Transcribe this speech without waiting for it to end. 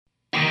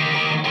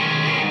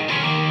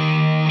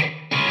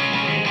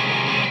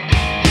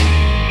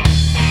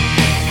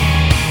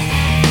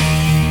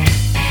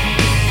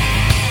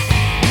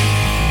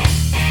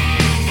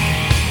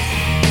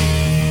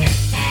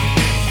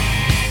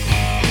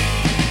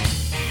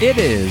It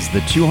is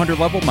the 200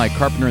 level, Mike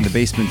Carpenter in the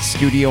basement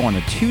studio on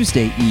a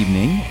Tuesday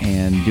evening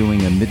and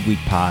doing a midweek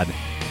pod,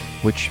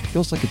 which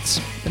feels like it's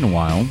been a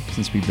while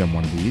since we've done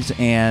one of these.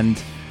 And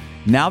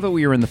now that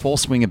we are in the full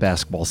swing of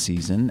basketball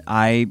season,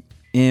 I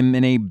am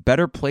in a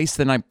better place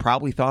than I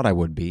probably thought I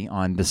would be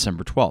on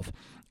December 12th.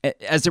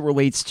 As it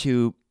relates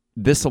to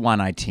this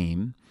Illini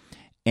team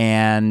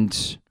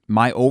and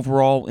my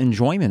overall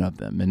enjoyment of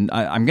them. And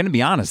I'm going to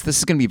be honest, this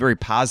is going to be a very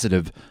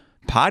positive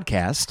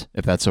podcast,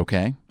 if that's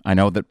okay. I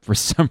know that for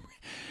some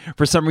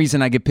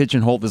reason I get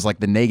pigeonholed as like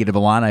the negative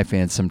Illini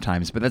fan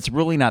sometimes, but that's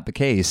really not the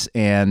case.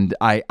 And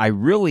I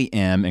really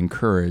am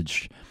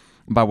encouraged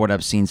by what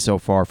I've seen so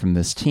far from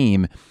this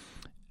team.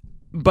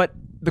 But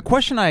the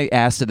question I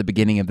asked at the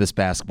beginning of this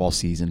basketball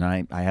season,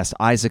 I asked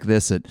Isaac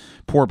this at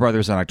Poor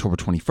Brothers on October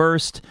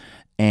 21st,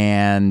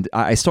 and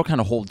I still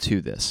kind of hold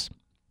to this.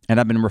 And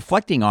I've been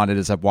reflecting on it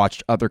as I've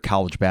watched other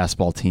college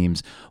basketball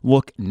teams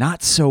look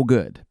not so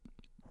good.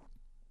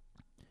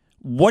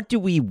 What do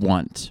we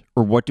want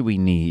or what do we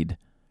need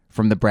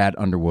from the Brad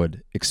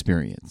Underwood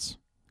experience?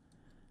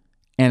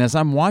 And as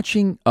I'm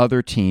watching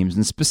other teams,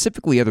 and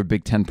specifically other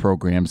Big Ten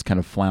programs kind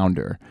of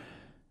flounder,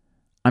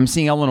 I'm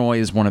seeing Illinois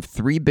as one of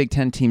 3 Big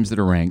Ten teams that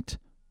are ranked,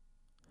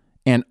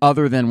 and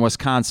other than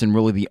Wisconsin,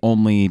 really the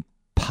only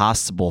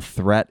possible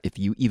threat, if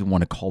you even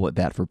want to call it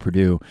that, for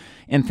Purdue,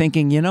 and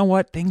thinking, you know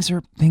what, things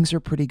are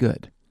pretty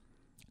good.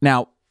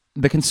 Now,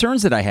 the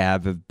concerns that I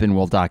have been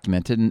well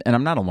documented, and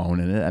I'm not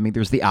alone in it. I mean,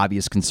 there's the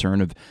obvious concern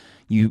of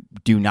you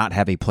do not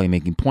have a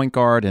playmaking point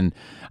guard, and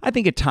I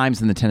think at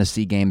times in the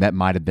Tennessee game that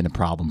might have been a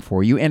problem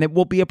for you, and it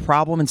will be a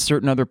problem in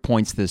certain other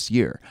points this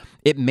year.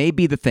 It may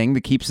be the thing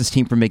that keeps this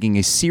team from making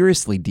a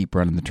seriously deep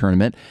run in the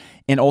tournament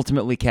and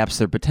ultimately caps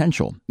their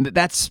potential.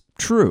 That's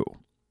true.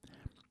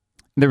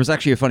 There was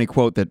actually a funny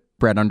quote that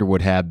Brad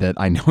Underwood had that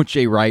I know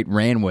Jay Wright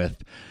ran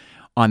with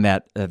on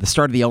that the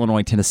start of the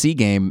Illinois-Tennessee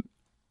game,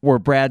 where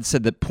Brad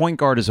said that point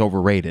guard is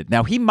overrated.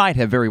 Now, he might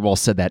have very well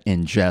said that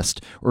in jest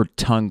or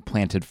tongue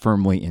planted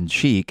firmly in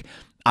cheek.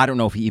 I don't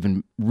know if he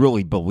even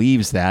really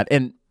believes that,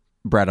 and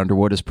Brad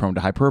Underwood is prone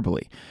to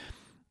hyperbole.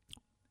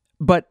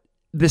 But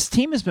this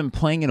team has been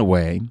playing in a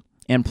way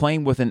and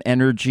playing with an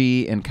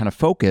energy and kind of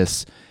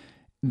focus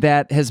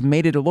that has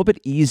made it a little bit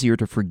easier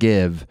to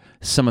forgive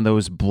some of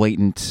those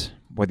blatant,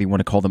 whether you want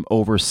to call them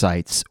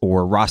oversights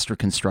or roster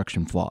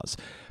construction flaws.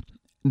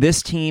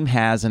 This team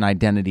has an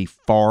identity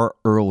far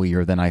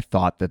earlier than I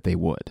thought that they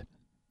would.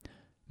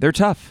 They're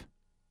tough.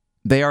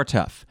 They are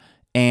tough.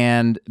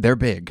 And they're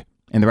big.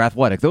 And they're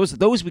athletic.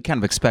 Those we kind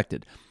of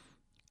expected.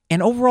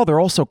 And overall,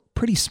 they're also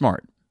pretty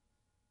smart.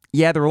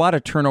 Yeah, there were a lot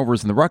of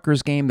turnovers in the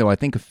Rutgers game, though I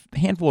think a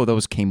handful of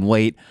those came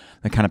late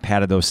that kind of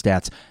padded those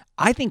stats.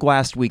 I think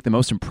last week, the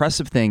most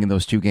impressive thing in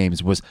those 2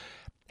 games was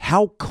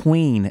how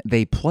clean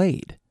they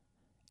played.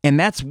 And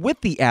that's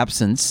with the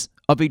absence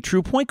of a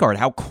true point guard.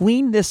 How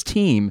clean this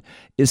team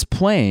is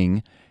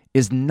playing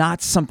is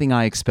not something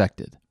I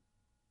expected.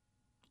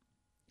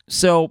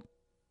 So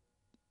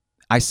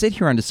I sit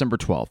here on December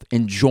 12th,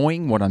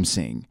 enjoying what I'm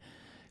seeing,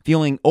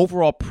 feeling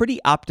overall pretty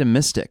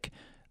optimistic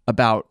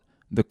about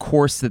the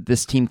course that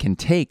this team can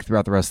take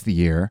throughout the rest of the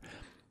year,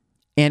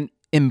 and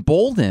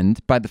emboldened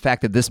by the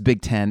fact that this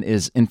Big Ten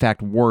is, in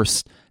fact,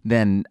 worse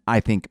than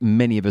I think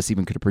many of us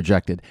even could have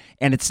projected.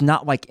 And it's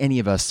not like any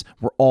of us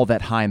were all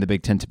that high in the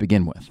Big Ten to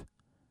begin with.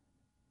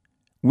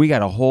 We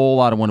got a whole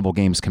lot of winnable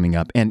games coming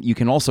up, and you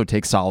can also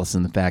take solace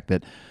in the fact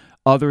that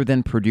other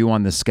than Purdue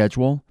on this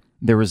schedule,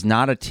 there is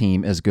not a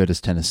team as good as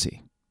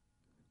Tennessee.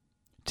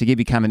 To give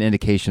you kind of an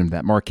indication of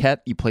that,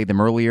 Marquette, you played them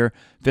earlier,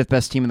 5th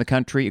best team in the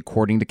country,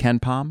 according to Ken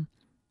Pom.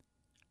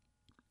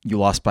 You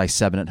lost by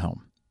 7 at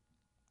home.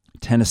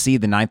 Tennessee,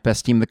 the 9th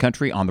best team in the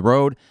country, on the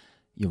road,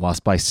 you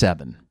lost by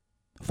 7.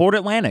 Florida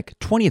Atlantic,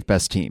 20th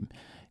best team.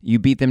 You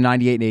beat them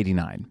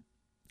 98-89.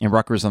 And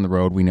Rutgers on the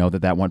road, we know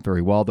that went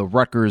very well. The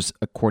Rutgers,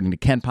 according to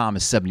Ken Pom,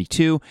 is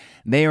 72.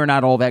 They are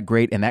not all that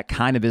great, and that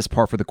kind of is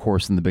par for the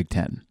course in the Big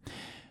Ten.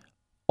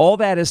 All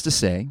that is to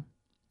say,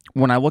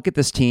 when I look at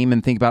this team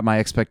and think about my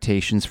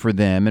expectations for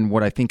them and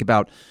what I think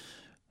about,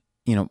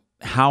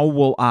 how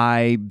will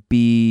I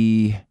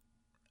be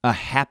a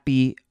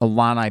happy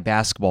Illini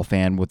basketball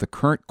fan with the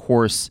current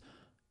course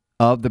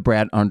of the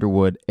Brad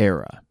Underwood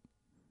era?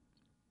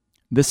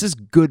 This is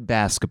good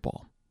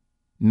basketball.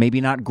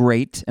 Maybe not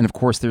great, and of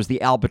course there's the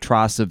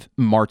albatross of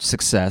March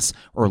success,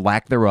 or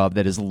lack thereof,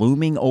 that is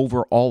looming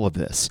over all of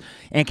this,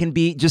 and can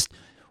be just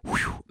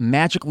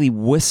magically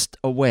whisked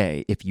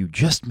away if you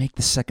just make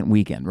the second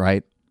weekend,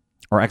 right?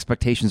 Our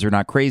expectations are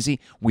not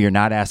crazy. We are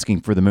not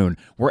asking for the moon.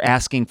 We're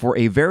asking for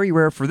a very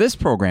rare, for this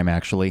program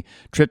actually,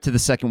 trip to the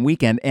second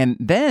weekend, and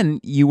then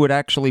you would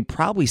actually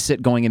probably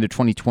sit going into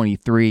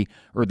 2023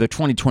 or the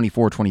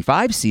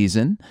 2024-25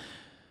 season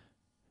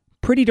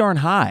pretty darn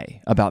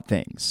high about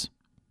things.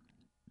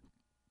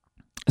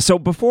 So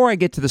before I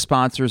get to the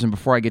sponsors and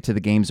before I get to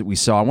the games that we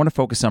saw, I want to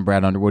focus on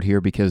Brad Underwood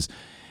here because,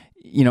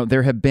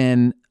 there have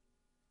been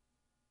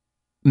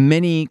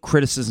many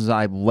criticisms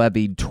I've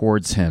levied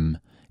towards him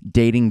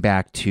dating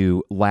back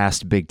to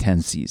last Big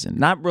Ten season.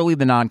 Not really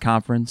the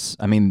non-conference.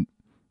 I mean,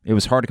 It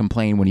was hard to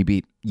complain when you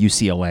beat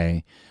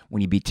UCLA,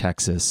 when you beat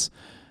Texas,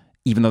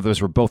 even though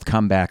those were both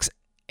comebacks.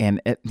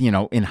 And,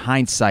 in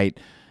hindsight,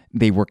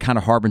 they were kind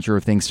of harbinger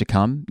of things to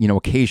come.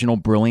 Occasional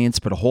brilliance,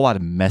 but a whole lot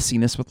of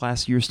messiness with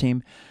last year's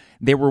team.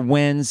 They were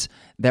wins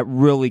that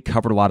really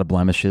covered a lot of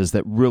blemishes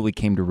that really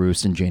came to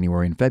roost in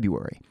January and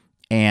February.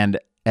 And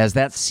as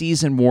that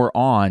season wore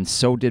on,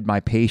 so did my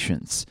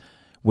patience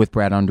with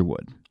Brad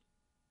Underwood.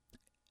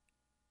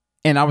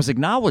 And I was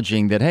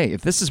acknowledging that, hey,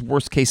 if this is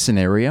worst case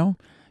scenario,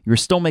 you're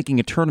still making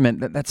a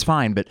tournament, that's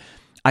fine. But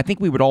I think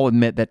we would all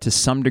admit that to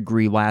some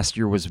degree last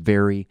year was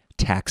very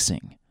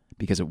taxing,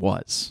 because it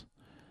was.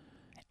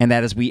 And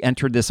that as we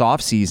entered this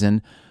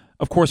offseason,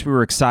 of course, we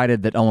were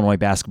excited that Illinois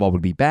basketball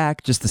would be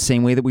back, just the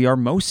same way that we are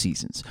most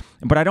seasons.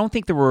 But I don't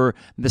think there were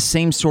the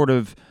same sort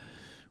of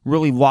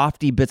really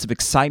lofty bits of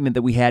excitement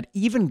that we had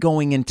even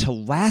going into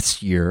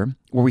last year,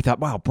 where we thought,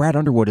 wow, Brad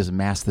Underwood has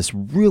amassed this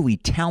really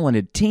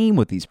talented team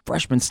with these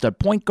freshman stud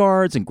point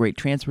guards and great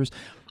transfers.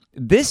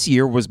 This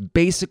year was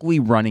basically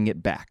running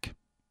it back.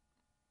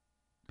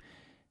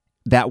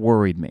 That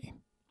worried me.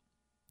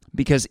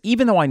 Because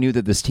even though I knew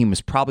that this team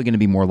was probably going to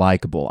be more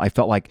likable, I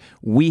felt like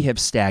we have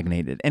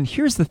stagnated. And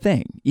here's the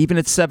thing, even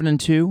at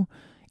 7-2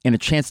 and a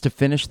chance to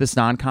finish this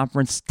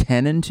non-conference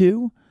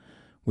 10-2,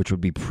 which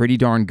would be pretty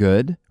darn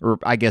good, or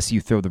I guess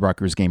you throw the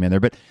Rutgers game in there,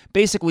 but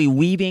basically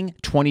leaving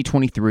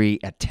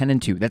 2023 at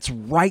 10-2. That's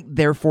right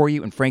there for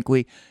you, and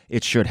frankly,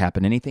 it should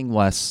happen. Anything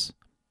less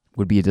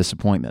would be a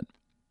disappointment.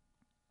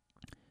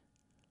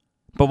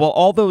 But while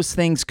all those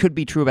things could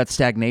be true about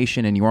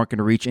stagnation and you aren't going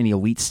to reach any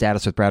elite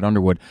status with Brad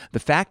Underwood, the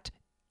fact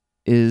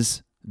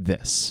is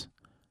this.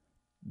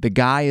 The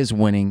guy is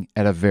winning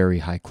at a very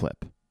high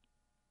clip.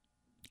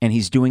 And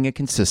he's doing it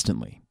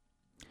consistently.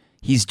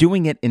 He's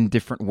doing it in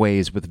different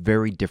ways with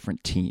very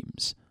different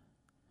teams.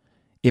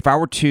 If I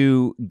were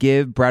to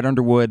give Brad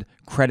Underwood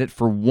credit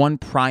for one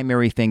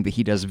primary thing that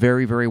he does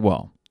very, very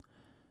well,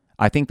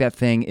 I think that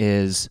thing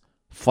is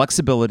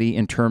flexibility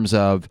in terms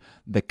of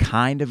the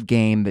kind of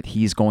game that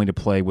he's going to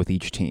play with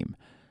each team.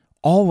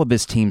 All of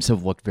his teams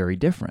have looked very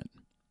different.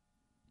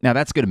 Now,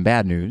 that's good and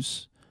bad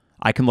news.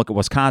 I can look at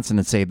Wisconsin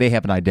and say they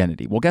have an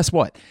identity. Well, guess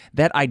what?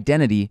 That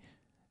identity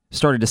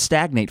started to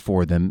stagnate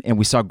for them, and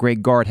we saw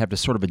Greg Gard have to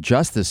sort of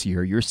adjust this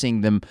year. You're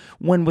seeing them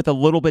win with a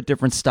little bit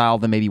different style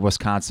than maybe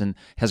Wisconsin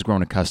has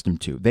grown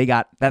accustomed to.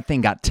 That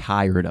thing got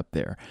tired up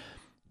there.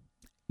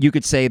 You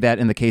could say that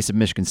in the case of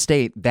Michigan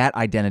State, that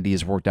identity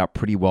has worked out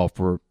pretty well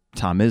for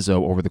Tom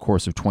Izzo over the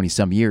course of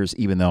 20-some years,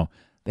 even though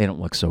they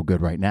don't look so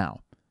good right now.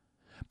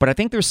 But I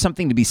think there's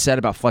something to be said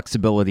about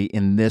flexibility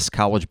in this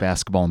college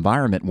basketball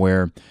environment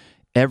where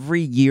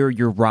every year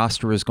your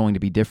roster is going to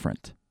be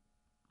different.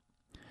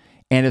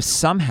 And if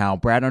somehow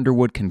Brad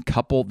Underwood can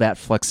couple that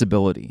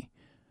flexibility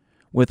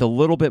with a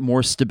little bit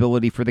more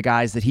stability for the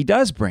guys that he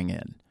does bring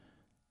in,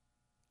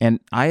 and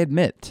I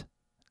admit,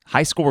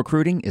 high school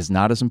recruiting is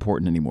not as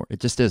important anymore. It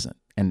just isn't.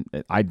 And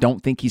I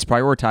don't think he's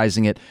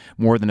prioritizing it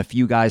more than a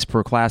few guys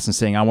per class and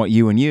saying, I want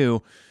you and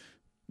you.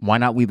 Why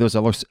not leave those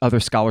other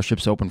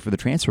scholarships open for the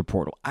transfer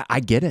portal? I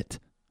get it.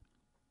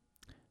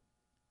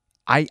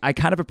 I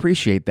kind of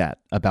appreciate that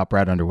about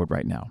Brad Underwood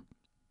right now.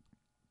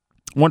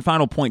 One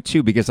final point,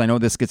 too, because I know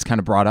this gets kind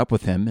of brought up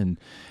with him, and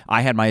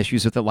I had my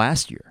issues with it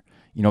last year.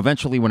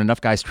 Eventually when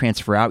enough guys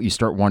transfer out, you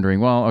start wondering,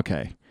 well,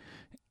 okay,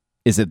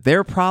 is it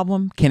their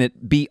problem? Can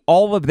it be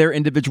all of their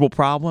individual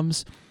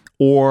problems?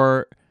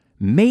 Or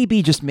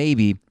maybe, just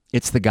maybe,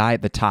 it's the guy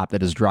at the top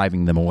that is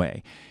driving them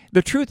away.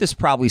 The truth is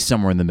probably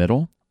somewhere in the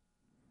middle.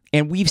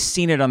 And we've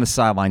seen it on the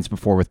sidelines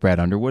before with Brad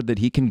Underwood, that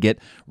he can get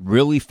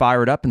really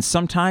fired up. And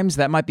sometimes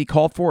that might be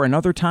called for. And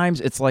other times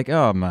it's like,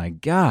 oh my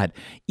God.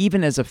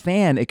 Even as a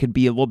fan, it could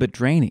be a little bit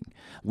draining.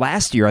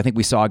 Last year, I think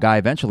we saw a guy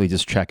eventually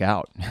just check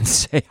out and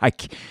say,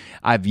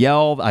 I've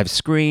yelled, I've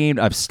screamed,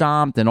 I've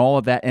stomped and all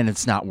of that, and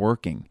it's not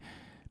working.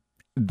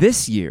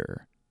 This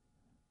year,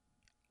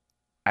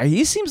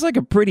 he seems like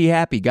a pretty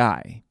happy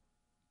guy.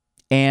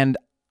 And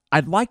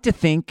I'd like to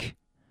think,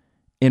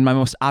 in my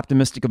most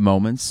optimistic of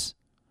moments,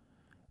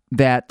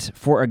 that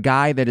for a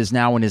guy that is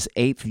now in his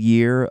 8th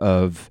year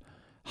of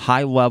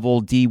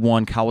high-level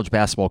D1 college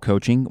basketball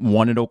coaching,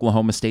 1 at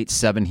Oklahoma State,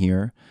 7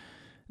 here,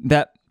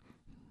 that,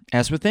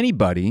 as with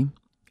anybody,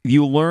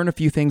 you learn a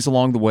few things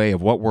along the way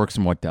of what works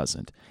and what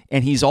doesn't.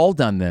 And he's all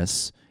done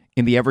this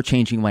in the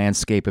ever-changing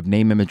landscape of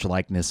name, image,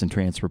 likeness, and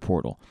transfer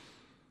portal.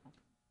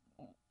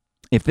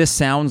 If this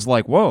sounds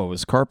like, whoa,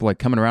 is Carp like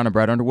coming around on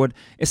Brad Underwood?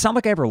 It's not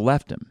like I ever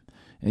left him.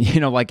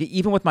 Like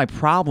even with my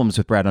problems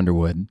with Brad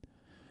Underwood,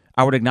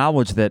 I would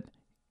acknowledge that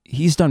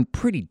he's done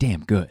pretty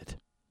damn good.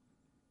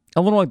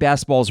 Illinois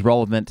basketball is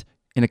relevant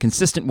in a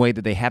consistent way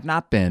that they have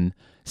not been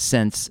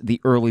since the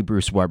early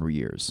Bruce Weber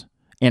years.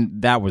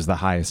 And that was the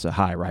highest of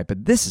high, right?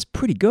 But this is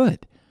pretty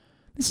good.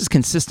 This is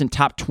consistent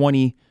top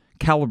 20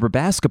 caliber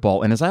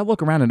basketball. And as I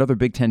look around at other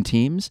Big Ten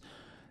teams,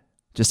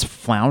 just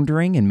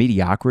floundering in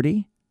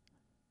mediocrity,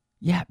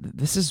 yeah,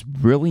 this is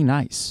really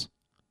nice.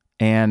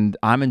 And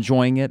I'm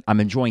enjoying it. I'm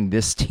enjoying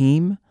this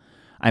team.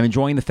 I'm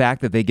enjoying the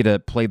fact that they get to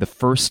play the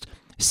first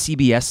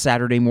CBS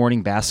Saturday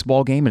morning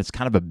basketball game, and it's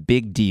kind of a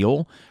big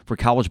deal for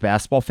college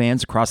basketball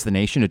fans across the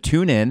nation to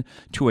tune in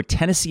to a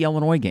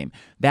Tennessee-Illinois game.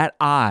 That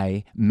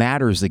eye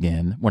matters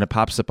again when it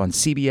pops up on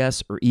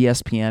CBS or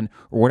ESPN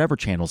or whatever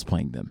channel is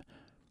playing them.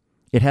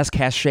 It has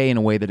cachet in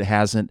a way that it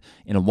hasn't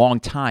in a long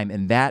time,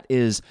 and that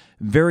is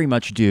very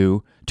much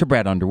due to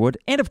Brad Underwood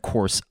and, of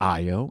course,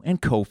 Ayo and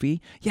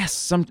Kofi.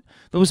 Yes,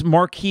 those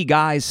marquee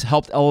guys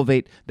helped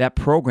elevate that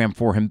program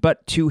for him,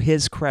 but to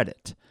his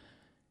credit,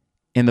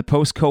 in the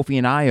post-Kofi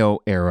and Ayo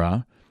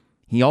era,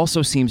 he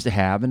also seems to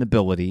have an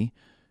ability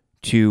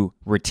to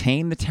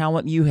retain the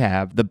talent you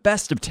have, the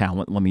best of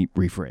talent, let me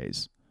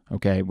rephrase,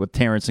 okay, with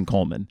Terrence and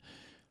Coleman,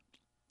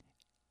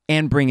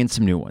 and bring in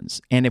some new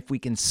ones. And if we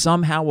can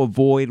somehow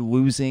avoid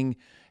losing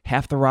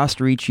half the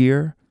roster each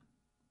year,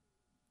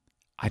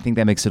 I think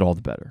that makes it all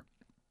the better.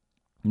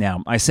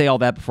 Now, I say all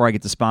that before I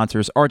get to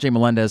sponsors. RJ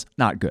Melendez,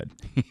 not good.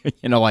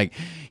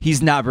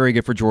 He's not very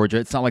good for Georgia.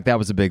 It's not like that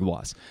was a big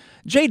loss.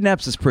 Jaden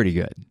Epps is pretty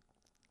good.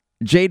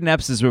 Jaden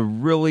Epps is a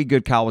really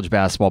good college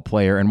basketball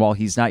player, and while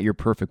he's not your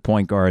perfect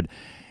point guard,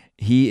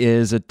 he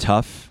is a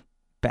tough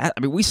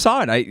we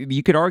saw it.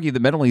 You could argue that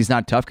mentally he's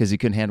not tough because he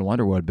couldn't handle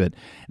Underwood, but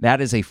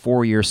that is a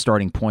 4-year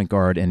starting point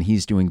guard, and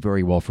he's doing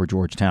very well for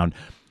Georgetown.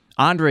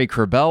 Andre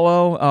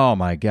Curbelo, oh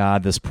my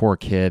God, this poor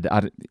kid.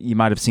 You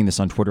might have seen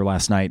this on Twitter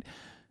last night.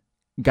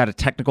 Got a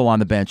technical on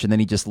the bench, and then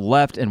he just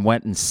left and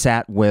went and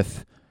sat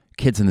with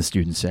kids in the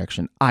student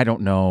section. I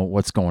don't know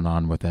what's going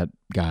on with that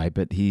guy,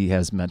 but he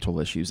has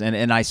mental issues.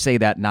 And I say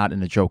that not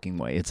in a joking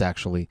way. It's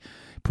actually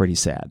pretty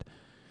sad.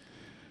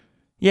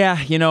 Yeah,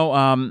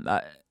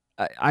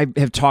 I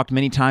have talked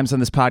many times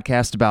on this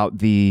podcast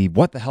about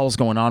what the hell's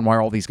going on, why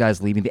are all these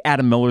guys leaving, the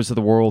Adam Millers of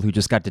the world who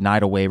just got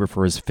denied a waiver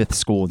for his 5th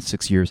school in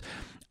 6 years.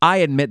 I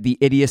admit the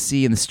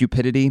idiocy and the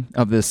stupidity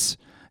of this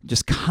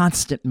just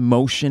constant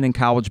motion in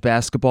college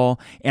basketball,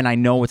 and I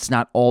know it's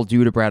not all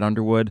due to Brad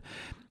Underwood,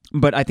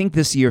 but I think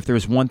this year, if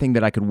there's one thing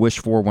that I could wish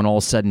for when all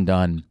is said and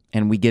done,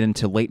 and we get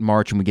into late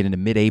March and we get into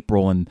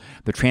mid-April and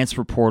the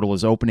transfer portal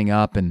is opening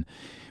up and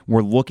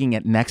we're looking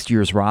at next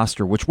year's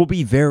roster, which will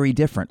be very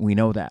different, we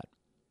know that.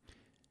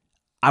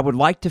 I would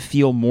like to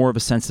feel more of a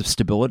sense of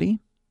stability,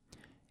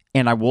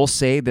 and I will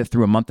say that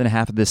through a month and a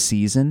half of this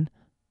season,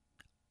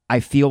 I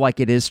feel like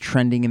it is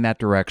trending in that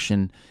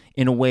direction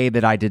in a way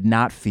that I did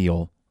not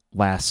feel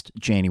last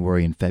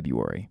January and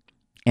February.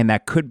 And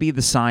that could be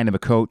the sign of a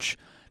coach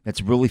that's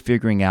really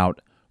figuring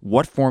out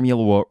what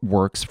formula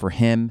works for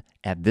him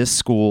at this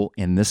school,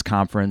 in this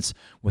conference,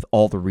 with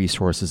all the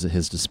resources at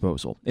his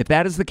disposal. If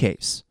that is the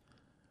case,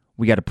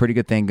 we got a pretty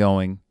good thing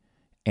going,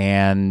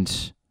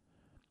 and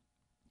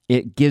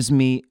it gives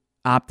me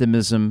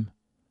optimism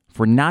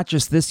for not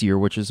just this year,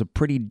 which is a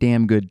pretty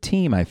damn good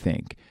team, I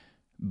think,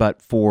 but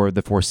for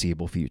the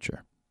foreseeable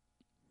future.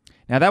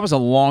 Now, that was a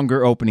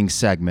longer opening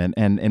segment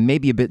and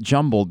maybe a bit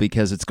jumbled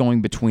because it's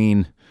going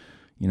between,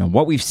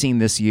 what we've seen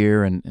this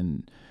year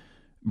and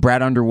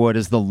Brad Underwood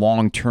is the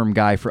long-term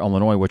guy for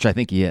Illinois, which I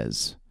think he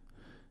is.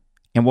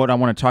 And what I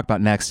want to talk about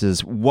next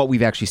is what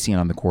we've actually seen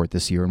on the court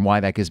this year and why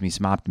that gives me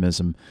some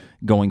optimism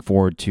going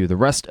forward to the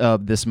rest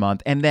of this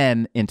month and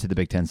then into the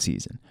Big Ten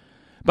season.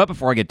 But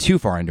before I get too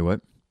far into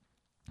it,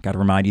 got to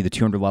remind you the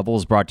 200 Level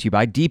is brought to you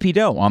by DP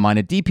Dough, online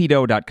at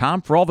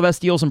dpdough.com for all the best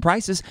deals and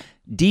prices.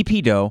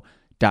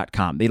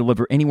 dpdough.com. They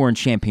deliver anywhere in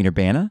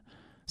Champaign-Urbana,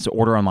 so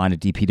order online at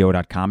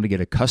dpdough.com to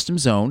get a custom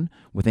zone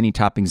with any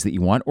toppings that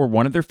you want, or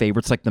one of their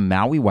favorites like the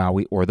Maui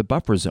Wowie or the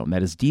Buffer Zone.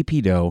 That is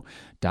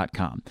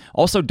dpdough.com.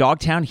 Also,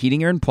 Dogtown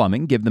Heating, Air, and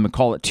Plumbing. Give them a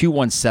call at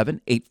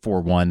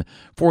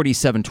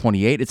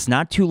 217-841-4728. It's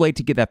not too late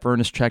to get that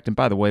furnace checked. And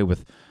by the way,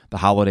 with the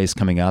holidays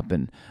coming up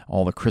and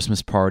all the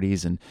Christmas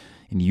parties and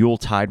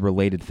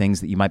Yuletide-related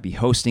things that you might be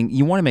hosting,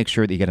 you want to make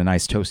sure that you get a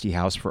nice toasty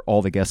house for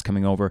all the guests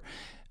coming over.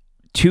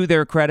 To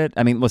their credit,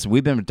 listen,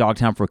 we've been with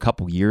Dogtown for a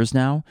couple years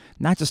now,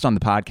 not just on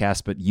the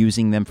podcast, but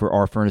using them for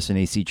our furnace and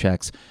AC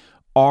checks.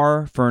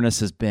 Our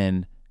furnace has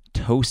been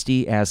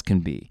toasty as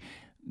can be.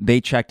 They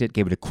checked it,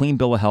 gave it a clean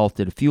bill of health,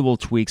 did a few little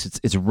tweaks.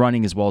 It's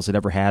running as well as it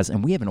ever has,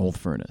 and we have an old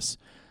furnace.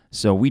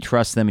 So we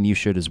trust them, and you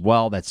should as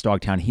well. That's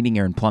Dogtown Heating,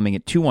 Air, and Plumbing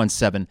at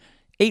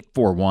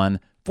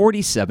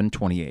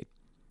 217-841-4728.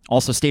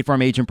 Also, State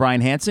Farm agent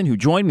Brian Hansen, who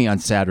joined me on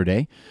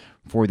Saturday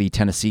for the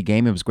Tennessee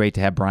game. It was great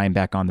to have Brian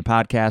back on the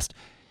podcast.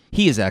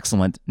 He is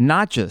excellent,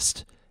 not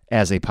just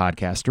as a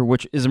podcaster,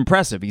 which is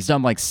impressive. He's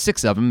done like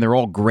 6 of them. They're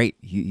all great.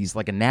 He's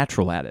like a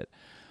natural at it.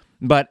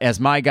 But as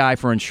my guy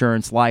for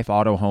insurance, life,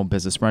 auto, home,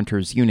 business,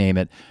 renters, you name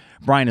it,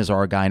 Brian is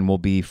our guy and will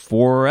be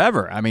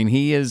forever.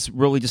 He has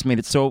really just made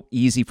it so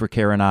easy for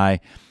Kara and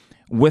I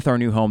with our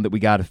new home that we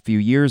got a few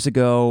years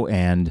ago,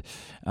 and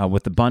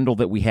with the bundle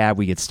that we have,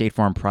 we get State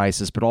Farm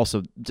prices, but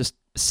also just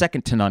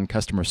second-to-none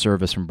customer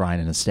service from Brian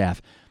and his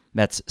staff.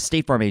 That's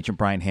State Farm agent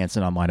Brian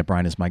Hansen, online at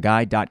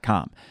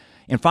brianismyguy.com.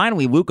 And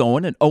finally, Luke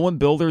Owen at Owen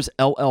Builders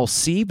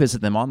LLC.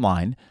 Visit them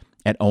online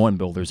at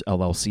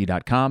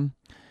owenbuildersllc.com.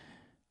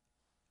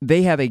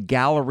 They have a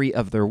gallery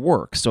of their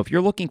work. So if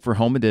you're looking for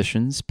home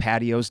additions,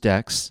 patios,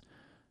 decks,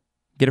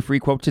 get a free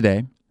quote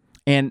today.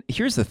 And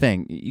here's the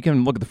thing. You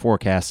can look at the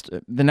forecast.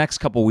 The next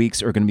couple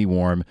weeks are going to be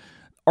warm.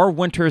 Our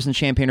winters in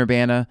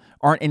Champaign-Urbana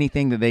aren't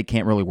anything that they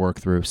can't really work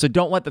through. So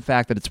don't let the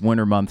fact that it's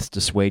winter months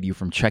dissuade you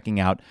from checking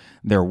out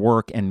their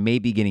work and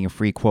maybe getting a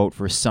free quote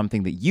for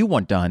something that you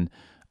want done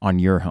on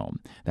your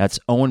home. That's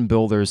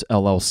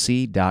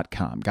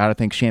owenbuildersllc.com. Got to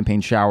thank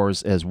Champagne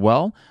Showers as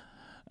well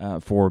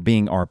for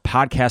being our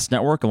podcast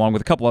network, along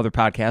with a couple other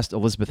podcasts.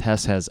 Elizabeth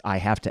Hess has I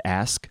Have to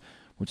Ask,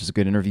 which is a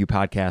good interview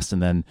podcast.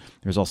 And then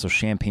there's also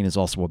Champagne is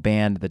also a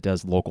band that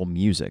does local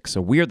music.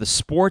 So we are the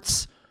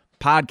sports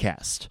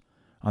podcast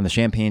on the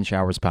Champagne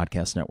Showers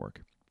Podcast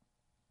Network.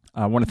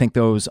 I want to thank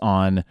those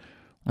on,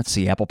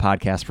 Apple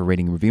Podcasts for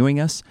rating and reviewing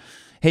us.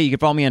 Hey, you can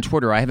follow me on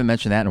Twitter. I haven't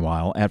mentioned that in a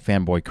while,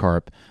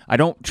 @FanboyCarp. I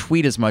don't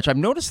tweet as much. I've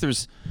noticed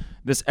there's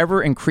this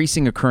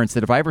ever-increasing occurrence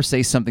that if I ever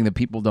say something that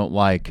people don't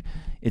like,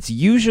 it's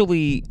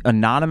usually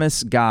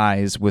anonymous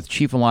guys with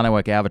Chief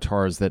Illini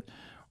avatars that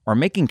are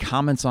making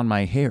comments on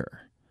my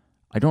hair.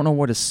 I don't know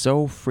what is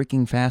so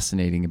freaking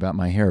fascinating about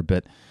my hair,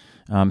 but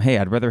hey,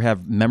 I'd rather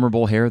have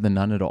memorable hair than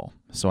none at all.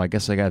 So I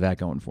guess I got that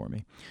going for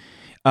me.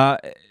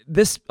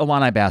 This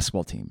Illini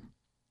basketball team.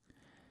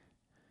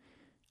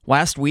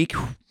 Last week,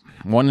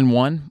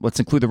 1-1. Let's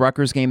include the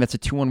Rutgers game. That's a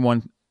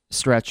 2-1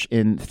 stretch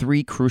in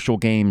 3 crucial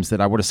games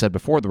that I would have said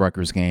before the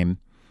Rutgers game.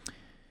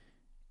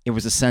 It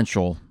was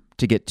essential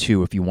to get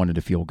 2 if you wanted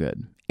to feel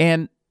good.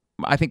 And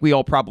I think we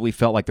all probably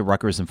felt like the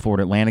Rutgers and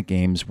Florida Atlantic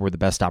games were the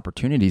best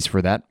opportunities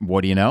for that.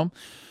 What do you know?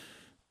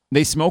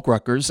 They smoke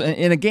Rutgers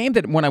in a game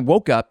that when I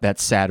woke up that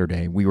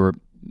Saturday,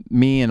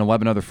 me and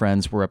 11 other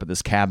friends were up at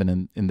this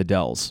cabin in the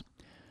Dells.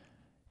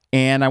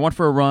 And I went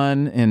for a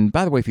run. And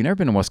by the way, if you've never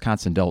been to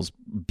Wisconsin Dells,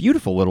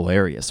 beautiful little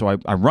area. So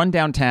I run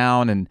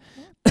downtown and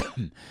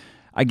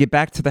I get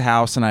back to the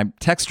house and I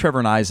text Trevor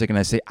and Isaac and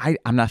I say,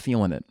 I'm not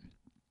feeling it.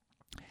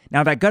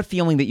 Now, that gut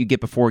feeling that you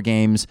get before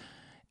games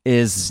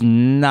is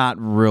not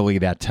really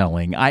that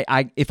telling.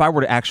 If I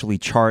were to actually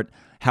chart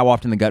how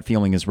often the gut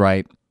feeling is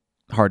right,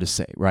 hard to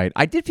say, right?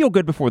 I did feel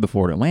good before the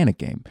Florida Atlantic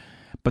game,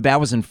 but that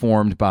was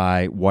informed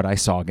by what I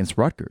saw against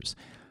Rutgers.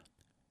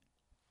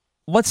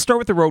 Let's start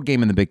with the road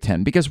game in the Big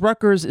Ten, because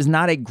Rutgers is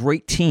not a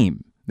great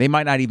team. They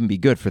might not even be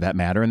good for that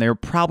matter, and they're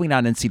probably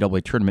not an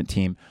NCAA tournament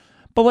team.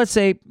 But let's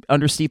say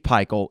under Steve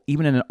Peichel,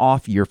 even in an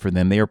off year for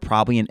them, they are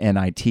probably an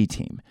NIT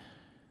team.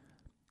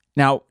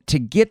 Now, to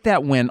get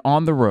that win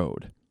on the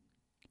road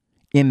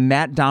in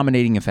that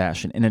dominating a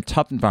fashion, in a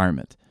tough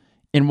environment,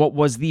 in what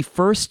was the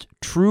first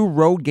true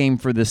road game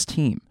for this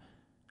team.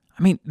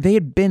 I mean, they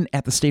had been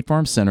at the State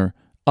Farm Center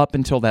up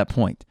until that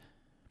point,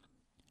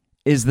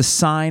 is the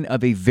sign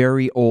of a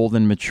very old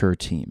and mature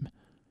team.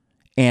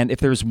 And if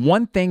there's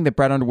one thing that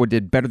Brad Underwood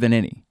did better than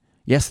any,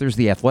 yes, there's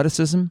the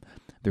athleticism,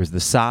 there's the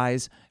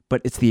size,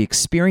 but it's the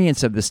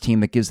experience of this team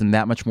that gives them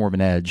that much more of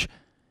an edge.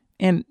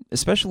 And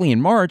especially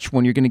in March,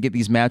 when you're going to get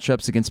these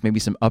matchups against maybe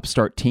some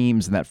upstart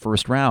teams in that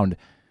first round,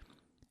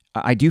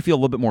 I do feel a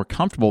little bit more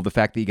comfortable with the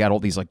fact that you got all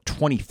these like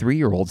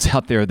 23-year-olds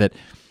out there, that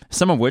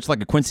some of which,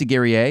 like a Quincy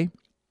Guerrier,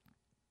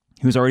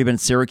 who's already been at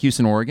Syracuse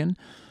and Oregon,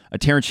 a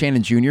Terrence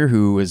Shannon Jr.,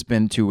 who has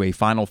been to a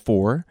Final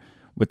Four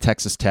with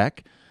Texas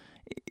Tech.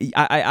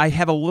 I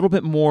have a little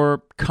bit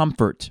more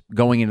comfort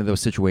going into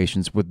those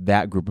situations with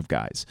that group of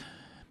guys.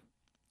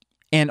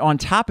 And on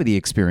top of the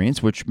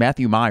experience, which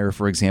Matthew Meyer,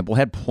 for example,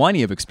 had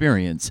plenty of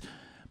experience,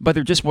 but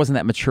there just wasn't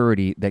that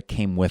maturity that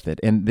came with it.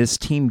 And this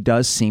team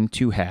does seem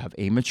to have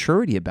a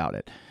maturity about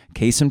it.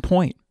 Case in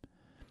point,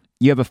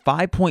 you have a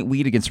 5-point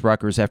lead against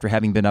Rutgers after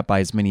having been up by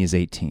as many as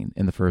 18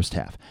 in the first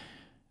half.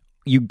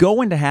 You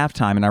go into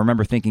halftime, and I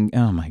remember thinking,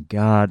 oh my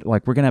God,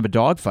 like we're going to have a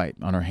dogfight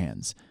on our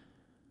hands.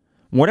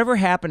 Whatever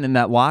happened in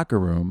that locker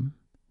room,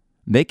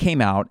 they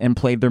came out and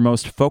played their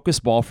most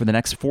focused ball for the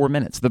next 4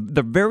 minutes. The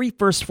very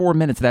first 4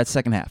 minutes of that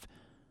second half,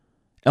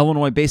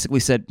 Illinois basically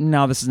said,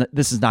 no, this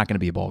is not going to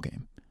be a ball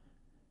game.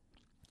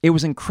 It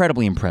was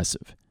incredibly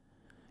impressive.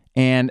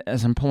 And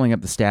as I'm pulling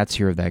up the stats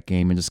here of that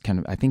game, and just kind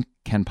of, I think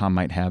Ken Pom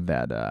might have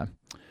that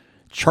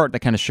chart that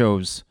kind of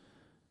shows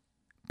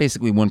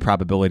basically win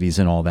probabilities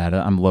and all that.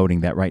 I'm loading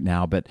that right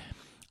now. But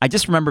I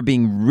just remember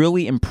being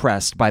really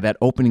impressed by that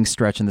opening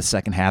stretch in the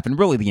second half, and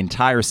really the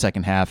entire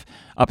second half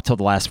up till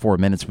the last 4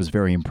 minutes was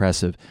very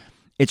impressive.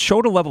 It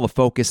showed a level of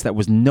focus that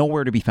was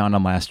nowhere to be found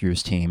on last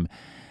year's team.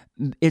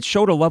 It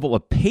showed a level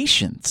of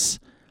patience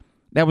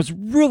that was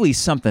really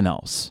something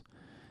else.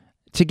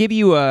 To give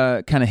you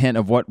a kind of hint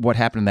of what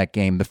happened in that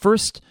game, the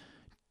first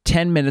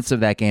 10 minutes of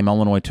that game,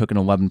 Illinois took an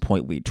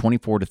 11-point lead,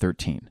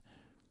 24-13.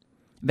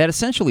 That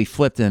essentially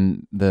flipped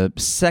in the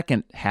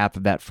second half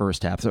of that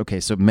first half.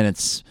 Okay, so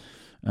minutes,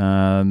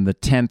 the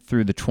 10th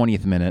through the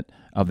 20th minute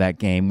of that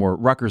game, where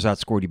Rutgers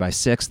outscored you by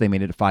 6. They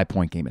made it a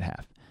 5-point game at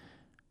half.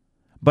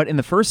 But in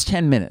the first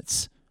 10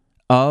 minutes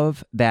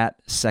of that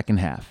second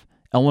half,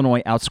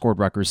 Illinois outscored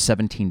Rutgers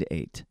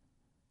 17-8.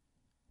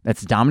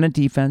 That's dominant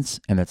defense,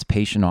 and that's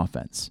patient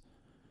offense.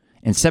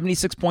 And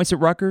 76 points at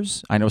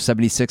Rutgers, I know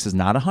 76 is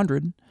not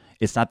 100.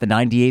 It's not the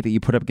 98 that you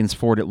put up against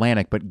Florida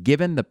Atlantic, but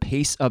given the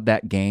pace of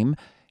that game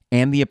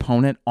and the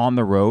opponent on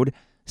the road,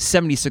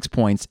 76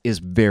 points is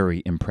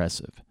very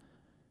impressive.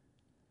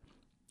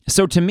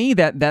 So to me,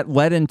 that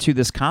led into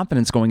this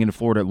confidence going into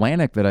Florida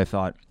Atlantic that I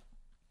thought,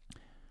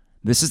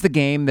 this is the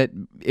game that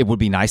it would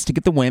be nice to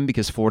get the win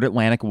because Florida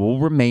Atlantic will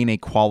remain a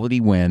quality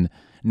win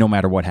no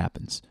matter what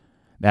happens.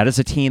 That is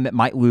a team that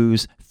might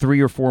lose 3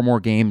 or 4 more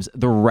games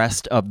the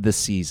rest of the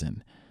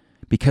season.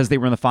 Because they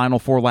were in the Final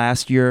Four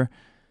last year,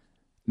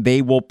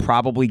 they will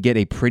probably get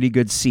a pretty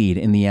good seed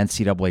in the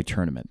NCAA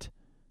tournament.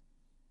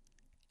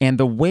 And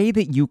the way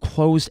that you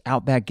closed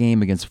out that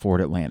game against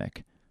Florida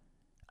Atlantic,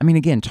 I mean,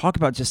 again, talk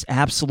about just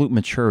absolute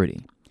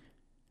maturity.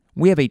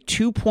 We have a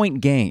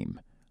 2-point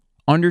game,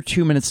 under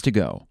 2 minutes to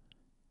go.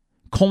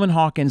 Coleman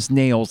Hawkins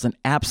nails an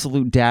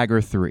absolute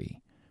dagger 3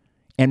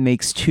 and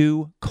makes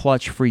 2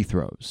 clutch free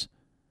throws.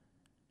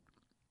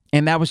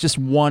 And that was just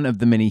one of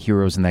the many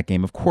heroes in that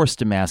game. Of course,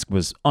 Damask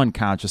was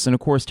unconscious, and of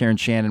course, Terrence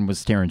Shannon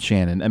was Terrence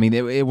Shannon. I mean,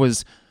 it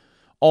was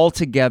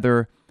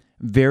altogether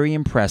very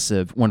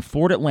impressive when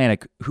Florida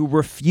Atlantic, who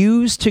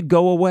refused to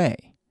go away,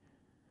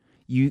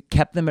 you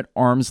kept them at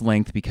arm's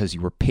length because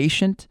you were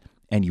patient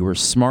and you were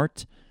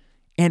smart.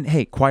 And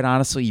hey, quite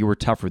honestly, you were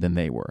tougher than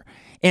they were.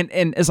 And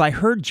as I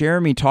heard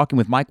Jeremy talking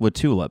with Mike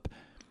LaTulip,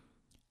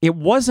 it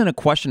wasn't a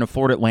question of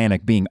Florida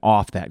Atlantic being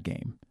off that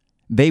game.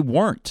 They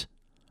weren't.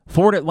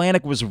 Florida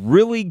Atlantic was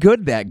really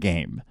good that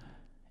game.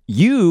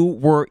 You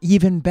were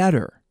even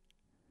better.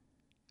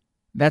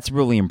 That's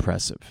really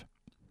impressive.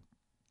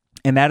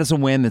 And that is a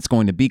win that's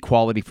going to be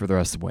quality for the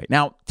rest of the way.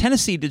 Now,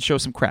 Tennessee did show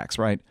some cracks,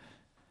 right?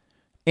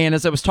 And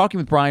as I was talking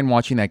with Brian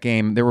watching that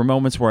game, there were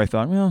moments where I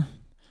thought, well,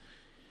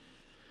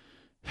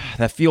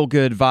 that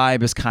feel-good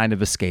vibe is kind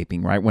of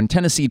escaping, right? When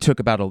Tennessee took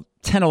about a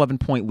 10,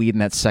 11-point lead in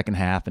that second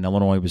half and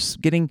Illinois was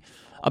getting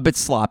a bit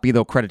sloppy,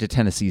 though credit to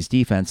Tennessee's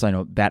defense, I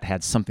know that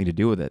had something to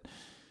do with it.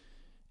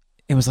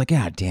 It was like,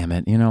 God damn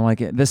it,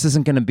 this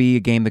isn't going to be a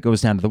game that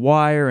goes down to the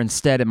wire.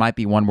 Instead, it might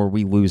be one where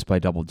we lose by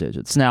double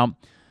digits. Now,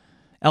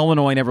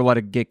 Illinois never let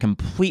it get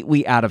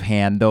completely out of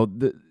hand, though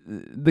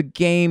the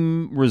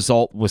game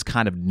result was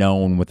kind of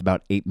known with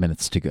about 8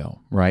 minutes to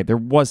go, right? There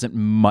wasn't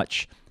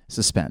much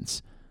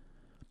suspense.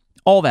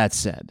 All that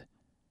said,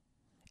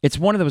 it's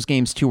one of those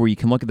games, too, where you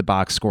can look at the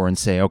box score and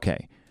say,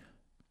 okay,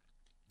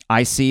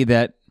 I see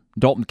that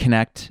Dalton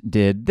Connect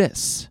did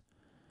this,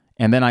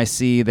 and then I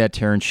see that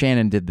Terrence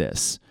Shannon did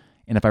this.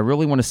 And if I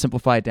really want to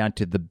simplify it down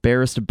to the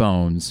barest of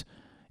bones,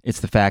 it's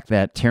the fact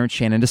that Terrence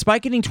Shannon,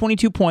 despite getting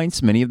 22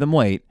 points, many of them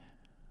late,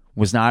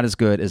 was not as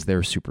good as their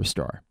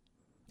superstar.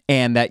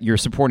 And that your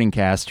supporting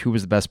cast, who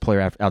was the best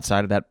player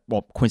outside of that?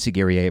 Well, Quincy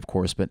Guerrier, of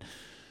course, but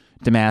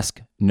Damask,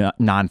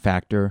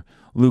 non-factor.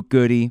 Luke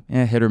Goody,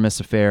 hit or miss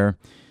affair.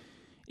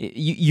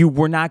 You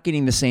were not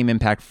getting the same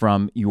impact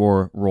from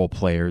your role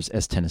players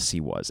as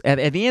Tennessee was.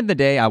 At the end of the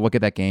day, I look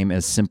at that game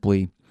as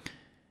simply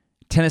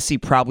Tennessee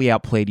probably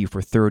outplayed you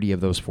for 30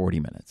 of those 40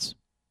 minutes.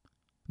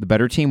 The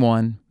better team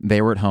won.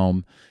 They were at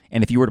home.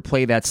 And if you were to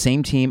play that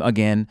same team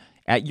again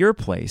at your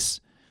place,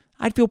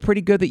 I'd feel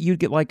pretty good that you'd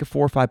get like a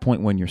 4 or 5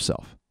 point win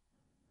yourself.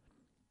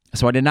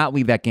 So I did not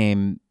leave that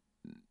game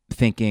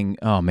thinking,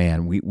 oh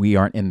man, we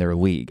aren't in their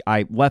league.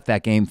 I left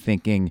that game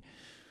thinking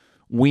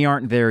we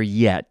aren't there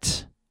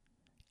yet,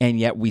 and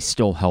yet we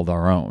still held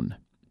our own.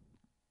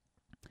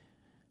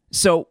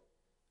 So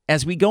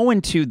as we go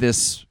into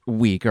this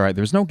week, all right,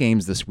 there's no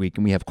games this week,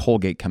 and we have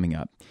Colgate coming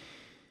up.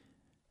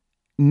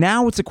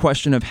 Now it's a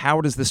question of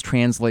how does this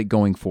translate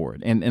going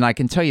forward? And I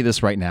can tell you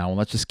this right now, and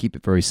let's just keep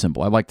it very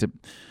simple. I like to,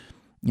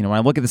 when I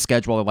look at the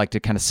schedule, I like to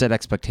kind of set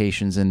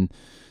expectations and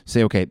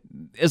say, okay,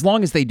 as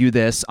long as they do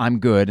this, I'm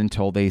good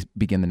until they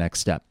begin the next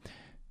step.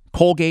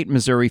 Colgate,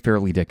 Missouri,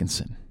 Fairleigh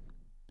Dickinson.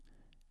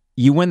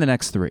 You win the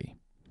next 3.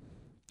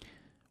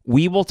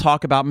 We will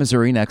talk about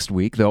Missouri next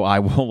week, though I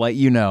will let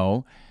you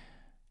know,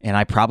 and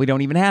I probably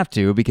don't even have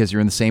to because you're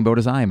in the same boat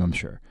as I am, I'm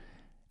sure.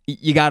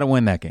 You got to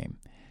win that game.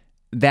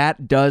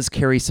 That does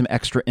carry some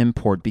extra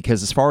import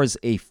because as far as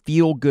a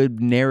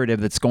feel-good narrative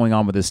that's going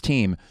on with this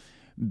team,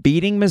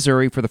 beating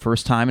Missouri for the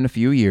first time in a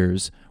few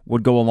years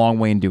would go a long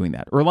way in doing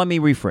that. Or let me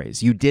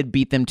rephrase. You did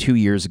beat them 2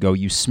 years ago.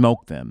 You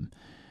smoked them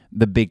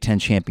the Big Ten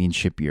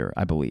championship year,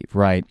 I believe,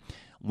 right?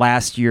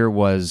 Last year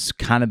was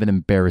kind of an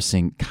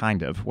embarrassing,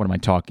 what am I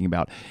talking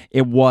about?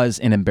 It was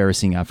an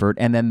embarrassing effort.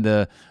 And then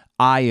the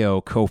Io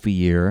Kofi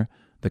year,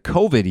 the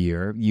COVID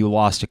year, you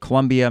lost to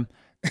Columbia.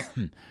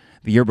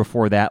 The year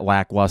before that,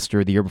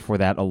 lackluster. The year before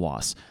that, a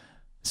loss.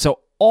 So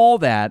all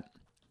that,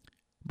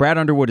 Brad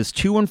Underwood is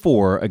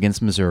 2-4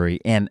 against Missouri,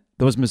 and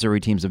those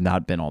Missouri teams have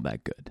not been all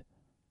that good.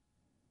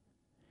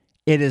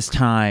 It is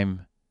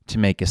time to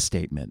make a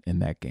statement in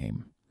that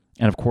game.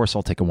 And of course,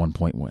 I'll take a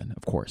 1-point win.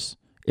 Of course.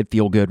 It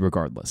feel good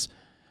regardless.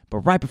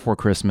 But right before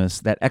Christmas,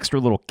 that extra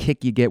little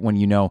kick you get when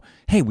you know,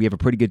 hey, we have a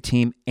pretty good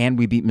team and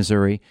we beat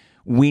Missouri,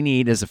 we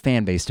need as a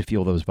fan base to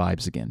feel those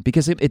vibes again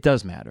because it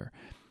does matter.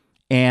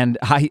 And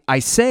I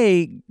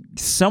say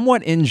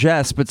somewhat in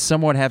jest, but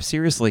somewhat half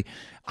seriously,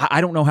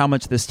 I don't know how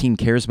much this team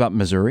cares about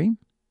Missouri.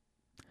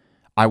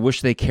 I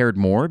wish they cared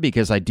more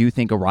because I do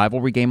think a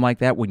rivalry game like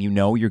that, when you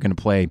know you're going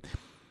to play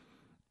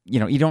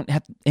you don't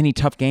have any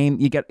tough game.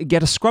 You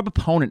get a scrub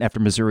opponent after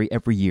Missouri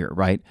every year,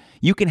 right?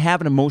 You can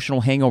have an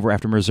emotional hangover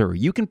after Missouri.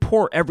 You can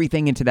pour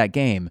everything into that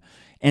game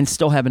and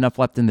still have enough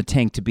left in the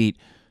tank to beat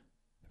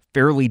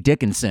Fairleigh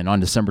Dickinson on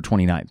December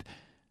 29th.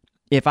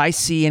 If I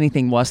see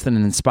anything less than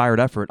an inspired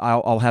effort,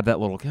 I'll have that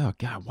little, oh,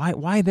 God,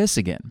 why this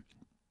again?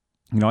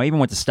 I even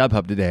went to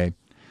StubHub today,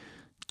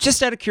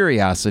 just out of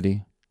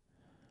curiosity,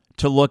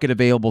 to look at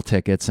available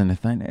tickets, and I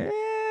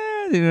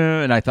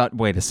thought,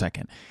 wait a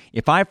second.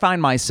 If I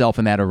find myself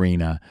in that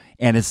arena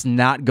and it's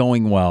not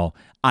going well,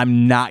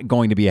 I'm not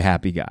going to be a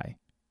happy guy.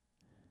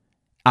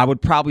 I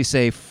would probably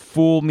say,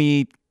 fool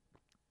me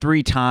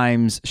 3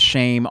 times,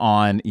 shame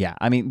on,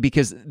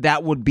 because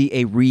that would be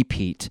a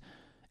repeat,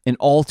 an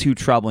all too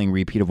troubling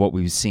repeat of what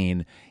we've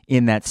seen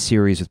in that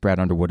series with Brad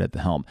Underwood at the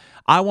helm.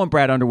 I want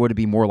Brad Underwood to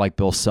be more like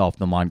Bill Self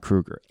than Lon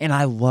Kruger, and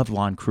I love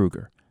Lon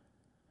Kruger.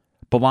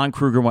 But Lon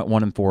Kruger went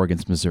 1-4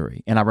 against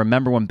Missouri. And I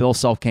remember when Bill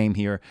Self came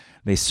here,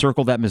 they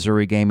circled that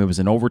Missouri game. It was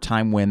an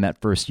overtime win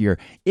that first year.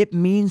 It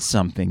means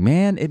something,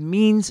 man. It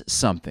means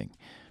something.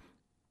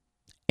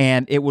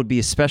 And it would be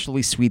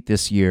especially sweet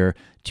this year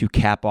to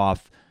cap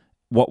off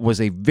what was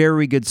a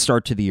very good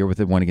start to the year with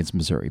a win against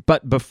Missouri.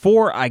 But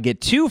before I get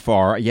too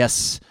far,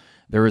 yes,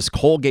 there is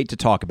Colgate to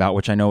talk about,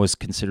 which I know is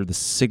considered the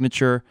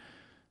signature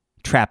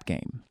trap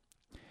game.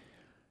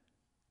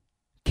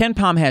 Ken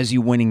Pom has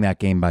you winning that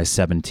game by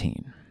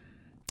 17.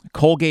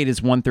 Colgate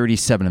is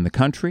 137 in the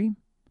country.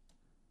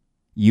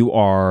 You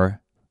are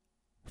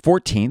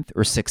 14th,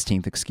 or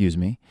 16th, excuse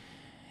me.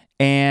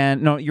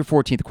 And no, you're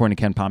 14th according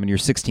to Ken Pom, and you're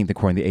 16th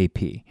according to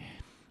AP.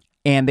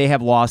 And they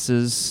have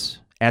losses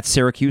at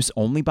Syracuse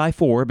only by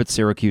 4, but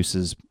Syracuse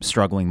is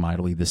struggling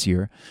mightily this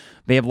year.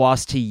 They have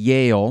lost to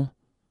Yale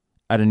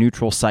at a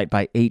neutral site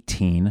by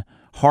 18,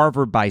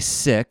 Harvard by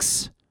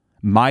 6,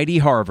 mighty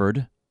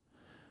Harvard.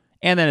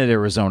 And then at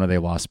Arizona, they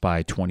lost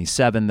by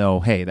 27, though,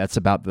 hey, that's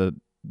about the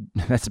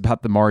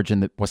margin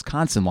that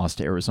Wisconsin lost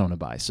to Arizona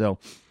by. So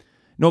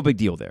no big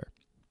deal there.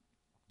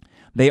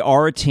 They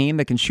are a team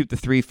that can shoot the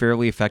 3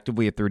 fairly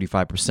effectively at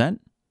 35%.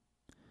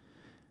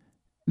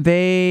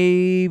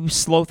 They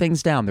slow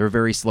things down. They're a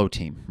very slow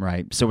team,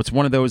 right? So it's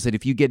one of those that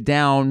if you get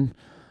down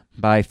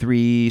by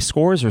 3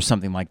 scores or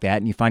something like that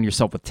and you find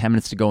yourself with 10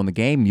 minutes to go in the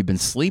game and you've been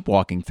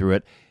sleepwalking through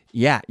it,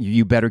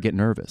 you better get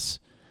nervous.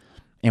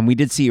 And we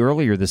did see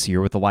earlier this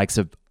year with the likes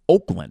of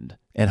Oakland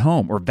at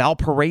home or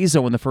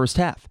Valparaiso in the first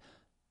half,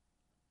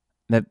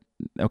 that,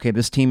 okay,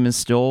 this team is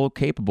still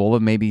capable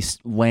of maybe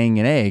laying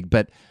an egg,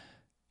 but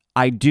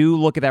I do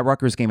look at that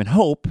Rutgers game and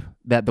hope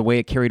that the way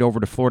it carried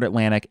over to Florida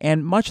Atlantic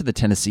and much of the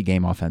Tennessee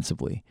game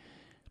offensively,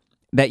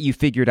 that you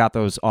figured out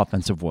those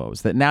offensive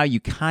woes, that now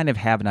you kind of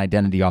have an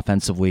identity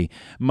offensively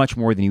much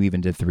more than you even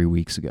did 3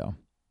 weeks ago.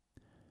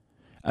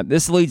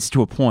 This leads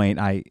to a point.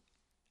 I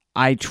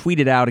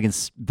tweeted out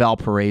against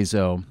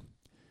Valparaiso.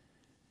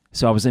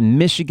 So I was in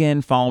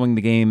Michigan following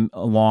the game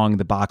along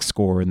the box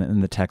score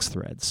in the text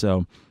thread.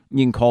 So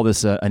you can call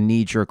this a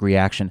knee-jerk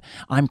reaction.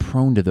 I'm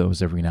prone to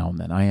those every now and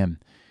then. I am.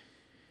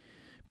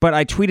 But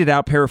I tweeted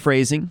out,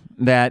 paraphrasing,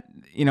 that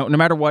no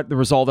matter what the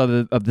result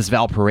of this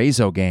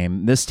Valparaiso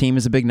game, this team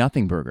is a big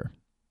nothing burger.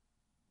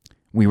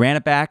 We ran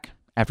it back.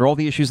 After all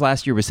the issues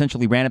last year, we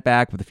essentially ran it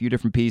back with a few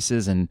different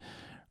pieces, and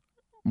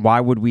why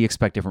would we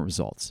expect different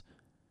results?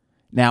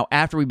 Now,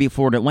 after we beat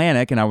Florida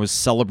Atlantic, and I was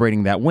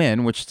celebrating that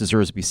win, which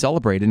deserves to be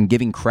celebrated, and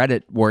giving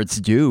credit where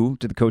it's due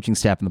to the coaching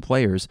staff and the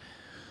players,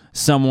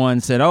 someone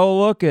said, oh,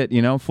 look at,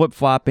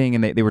 flip-flopping,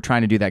 and they were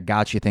trying to do that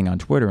gotcha thing on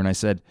Twitter, and I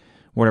said,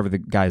 whatever the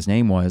guy's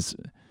name was,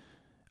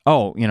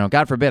 oh,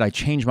 God forbid I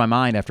change my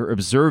mind after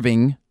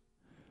observing,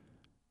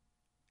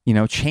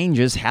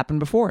 changes happen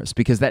before us,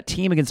 because that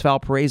team against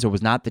Valparaiso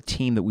was not the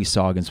team that we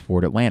saw against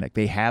Florida Atlantic.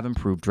 They have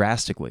improved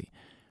drastically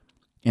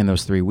in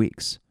those 3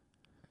 weeks.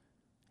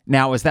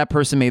 Now, as that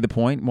person made the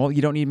point, well,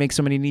 you don't need to make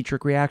so many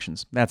knee-jerk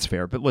reactions. That's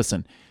fair. But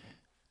listen,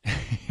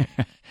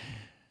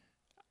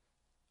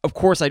 of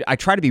course, I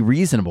try to be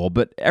reasonable,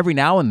 but every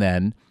now and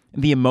then,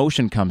 the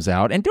emotion comes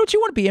out. And don't you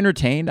want to be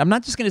entertained? I'm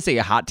not just going to say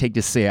a hot take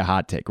to say a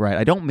hot take, right?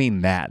 I don't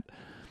mean that.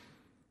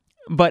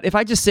 But if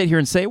I just sit here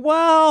and say,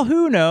 well,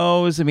 who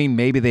knows? I mean,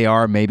 maybe they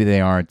are, maybe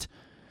they aren't.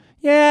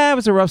 Yeah, it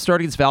was a rough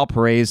start against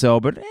Valparaiso,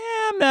 but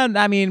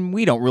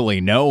we don't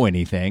really know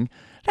anything.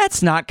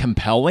 That's not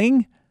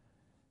compelling.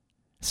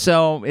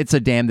 So it's a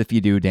damned if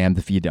you do, damned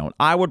if you don't.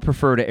 I would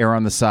prefer to err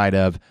on the side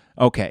of,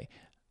 okay,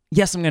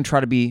 yes, I'm going to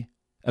try to be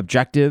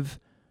objective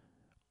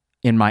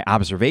in my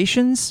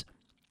observations,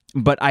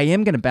 but I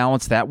am going to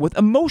balance that with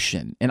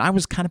emotion. And I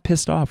was kind of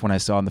pissed off when I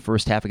saw in the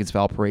first half against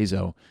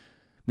Valparaiso,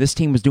 this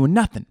team was doing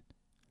nothing.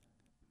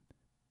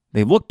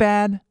 They looked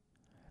bad.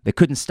 They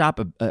couldn't stop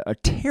a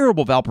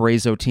terrible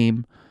Valparaiso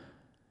team.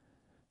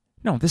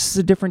 No, this is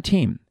a different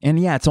team. And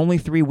yeah, it's only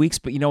 3 weeks,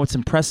 but it's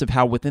impressive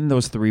how within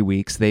those 3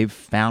 weeks they've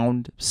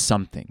found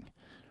something.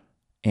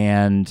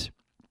 And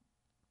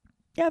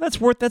yeah,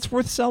 that's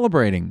worth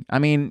celebrating. I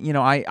mean,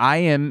 I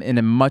am in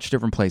a much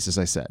different place, as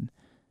I said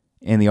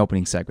in the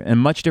opening segment, in a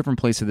much different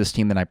place of this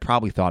team than I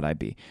probably thought I'd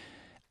be.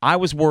 I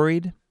was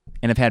worried,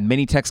 and have had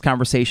many text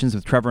conversations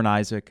with Trevor and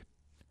Isaac,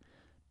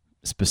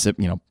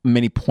 specific,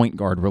 many point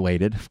guard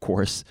related, of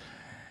course,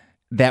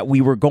 that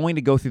we were going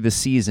to go through the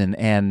season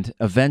and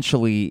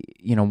eventually,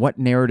 what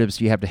narratives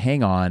do you have to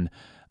hang on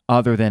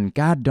other than,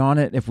 God darn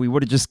it, if we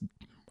would have just,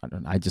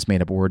 I just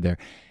made up a word there.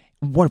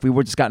 What if we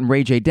would have just gotten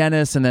Ray J.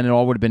 Dennis and then it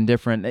all would have been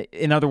different?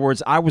 In other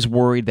words, I was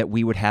worried that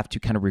we would have to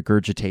kind of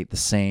regurgitate the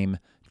same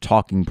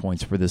talking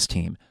points for this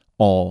team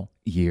all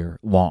year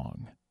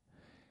long.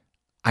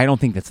 I don't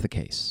think that's the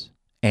case.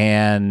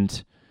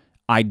 And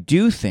I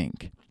do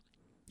think,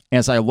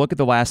 as I look at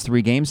the last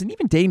 3 games, and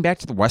even dating back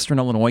to the Western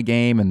Illinois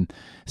game and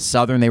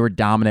Southern, they were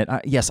dominant.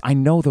 Yes, I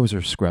know those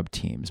are scrub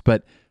teams,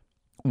 but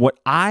what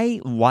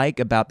I like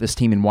about this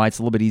team and why it's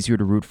a little bit easier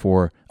to root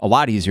for, a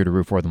lot easier to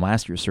root for than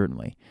last year,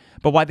 certainly,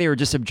 but why they are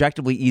just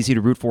objectively easy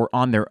to root for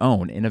on their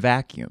own in a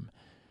vacuum.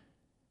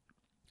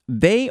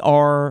 They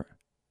are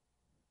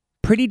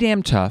pretty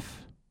damn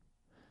tough.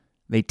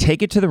 They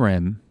take it to the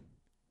rim.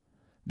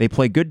 They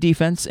play good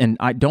defense, and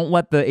I don't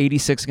let the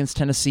 86 against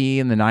Tennessee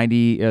and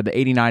the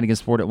 89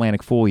 against Florida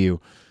Atlantic fool you.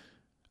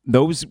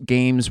 Those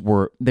games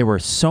there were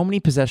so many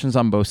possessions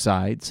on both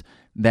sides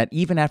that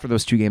even after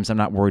those 2 games, I'm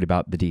not worried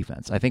about the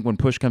defense. I think when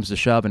push comes to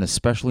shove, and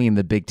especially in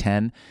the Big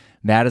Ten,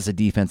 that is a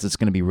defense that's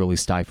going to be really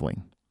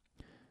stifling.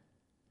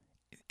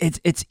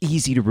 It's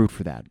easy to root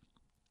for that.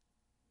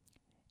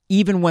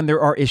 Even when there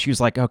are issues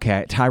like,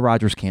 okay, Ty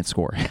Rodgers can't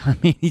score. I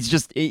mean,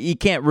 he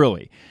can't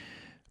really.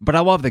 But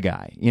I love the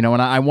guy, and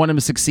I want him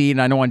to succeed.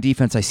 And I know on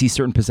defense, I see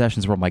certain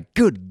possessions where I'm like,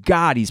 good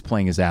God, he's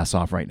playing his ass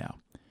off right now.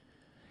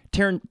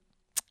 Terrence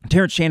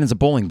Shannon's a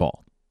bowling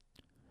ball.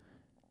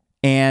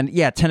 And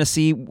yeah,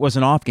 Tennessee was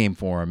an off game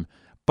for him,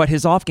 but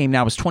his off game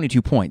now is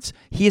 22 points.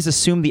 He has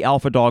assumed the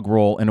alpha dog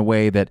role in a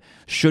way that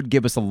should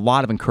give us a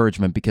lot of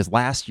encouragement, because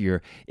last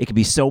year it could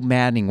be so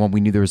maddening when we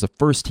knew there was a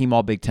first-team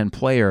All-Big Ten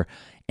player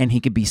and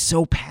he could be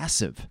so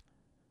passive.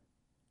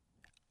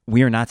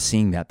 We are not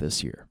seeing that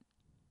this year.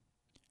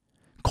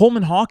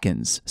 Coleman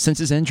Hawkins, since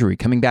his injury,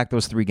 coming back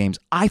those 3 games,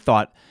 I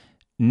thought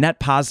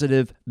net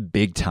positive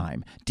big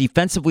time.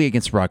 Defensively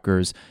against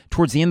Rutgers,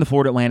 towards the end of the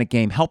Florida Atlantic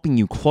game, helping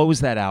you close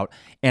that out.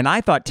 And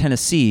I thought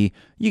Tennessee,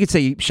 you could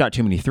say he shot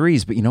too many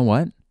threes, but you know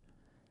what?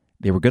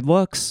 They were good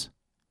looks.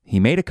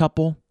 He made a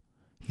couple.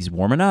 He's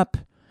warming up.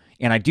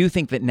 And I do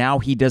think that now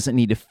he doesn't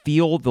need to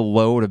feel the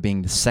load of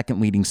being the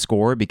second leading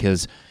scorer,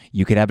 because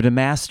you could have a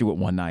Damas do it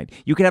one night.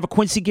 You could have a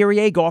Quincy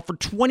Guerrier go off for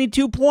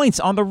 22 points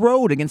on the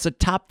road against a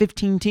top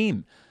 15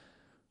 team.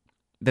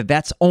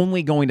 That's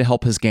only going to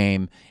help his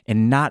game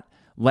and not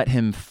let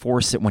him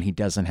force it when he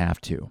doesn't have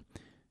to.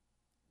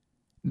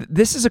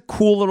 This is a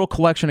cool little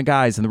collection of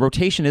guys, and the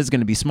rotation is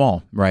going to be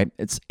small, right?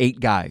 It's 8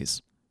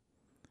 guys.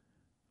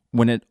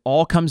 When it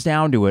all comes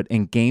down to it,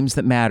 in games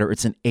that matter,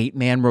 it's an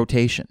 8-man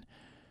rotation.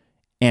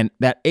 And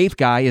that 8th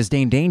guy is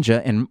Dane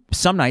Danger, and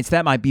some nights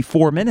that might be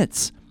 4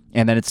 minutes.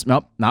 And then it's,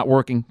 nope, not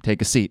working,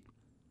 take a seat.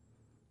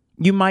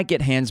 You might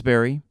get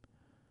Hansberry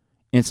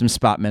in some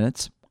spot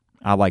minutes.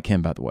 I like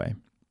him, by the way.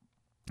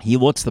 He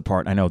looks the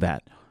part, I know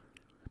that.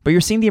 But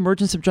you're seeing the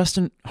emergence of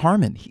Justin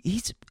Harmon.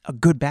 He's a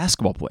good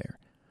basketball player.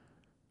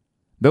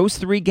 Those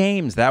 3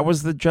 games, that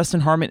was the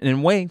Justin Harmon, in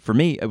a way, for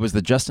me, it was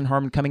the Justin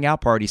Harmon coming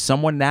out party.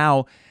 Someone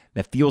now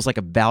that feels like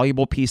a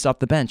valuable piece off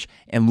the bench.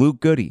 And Luke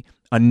Goody,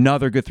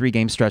 another good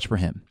 3-game stretch for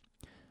him.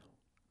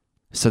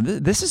 So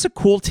this is a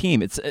cool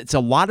team. It's a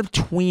lot of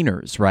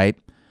tweeners, right?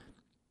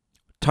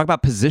 Talk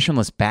about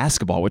positionless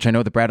basketball, which I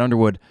know that Brad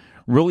Underwood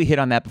really hit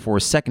on that before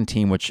his second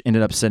team, which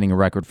ended up setting a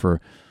record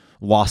for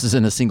losses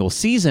in a single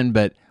season.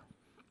 But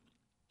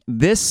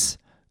this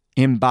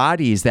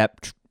embodies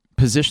that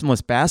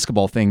positionless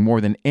basketball thing more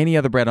than any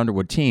other Brad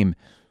Underwood team,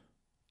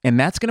 and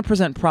that's going to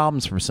present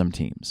problems for some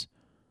teams.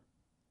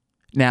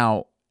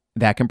 Now,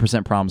 that can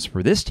present problems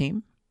for this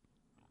team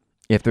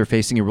if they're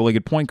facing a really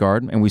good point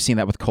guard, and we've seen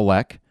that with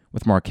Kolek,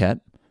 with Marquette.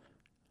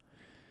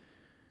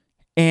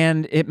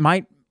 And it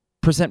might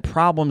present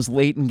problems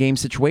late in game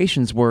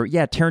situations where,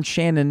 yeah, Terrence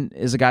Shannon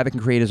is a guy that can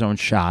create his own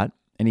shot,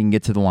 and he can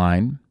get to the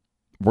line,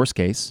 worst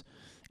case.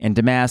 And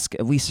Damask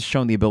at least has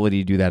shown the ability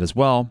to do that as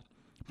well.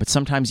 But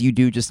sometimes you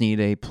do just need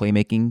a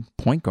playmaking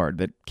point guard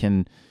that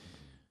can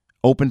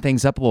open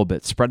things up a little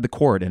bit, spread the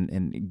court,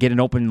 and get an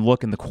open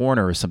look in the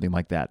corner or something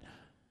like that.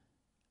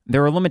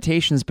 There are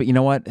limitations, but you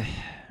know what?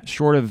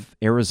 Short of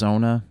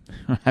Arizona,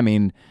 I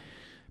mean,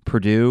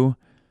 Purdue,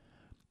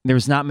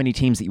 there's not many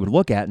teams that you would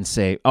look at and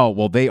say, oh,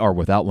 well, they are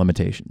without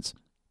limitations.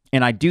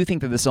 And I do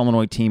think that this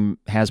Illinois team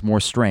has more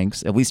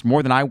strengths, at least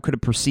more than I could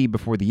have perceived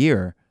before the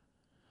year.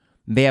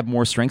 They have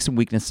more strengths and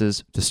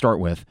weaknesses to start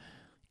with,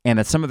 and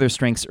that some of their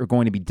strengths are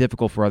going to be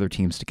difficult for other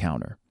teams to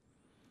counter.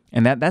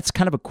 And that's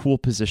kind of a cool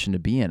position to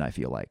be in, I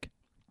feel like.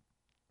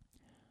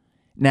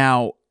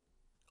 Now,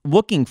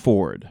 looking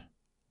forward,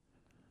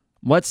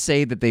 let's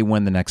say that they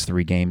win the next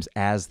 3 games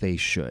as they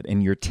should,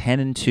 and you're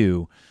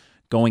 10-2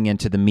 going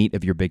into the meat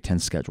of your Big Ten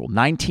schedule.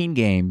 19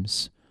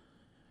 games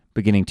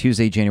beginning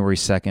Tuesday, January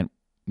 2nd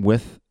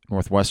with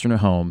Northwestern at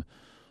home,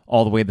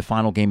 all the way to the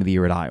final game of the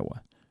year at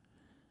Iowa.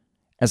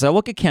 As I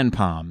look at Ken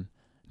Pom,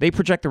 they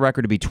project the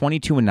record to be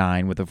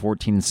 22-9 with a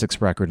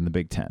 14-6 record in the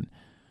Big Ten.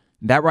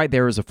 That right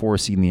there is a 4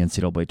 seed in the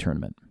NCAA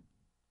tournament.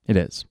 It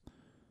is.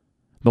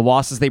 The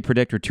losses they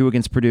predict are 2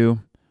 against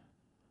Purdue,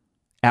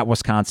 at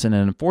Wisconsin,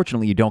 and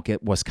unfortunately you don't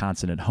get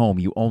Wisconsin at home.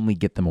 You only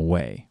get them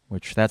away,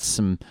 which that's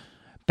some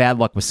bad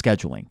luck with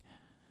scheduling.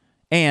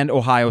 And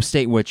Ohio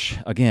State, which,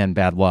 again,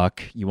 bad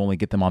luck. You only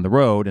get them on the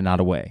road and not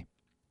away.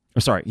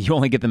 You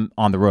only get them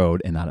on the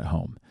road and not at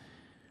home.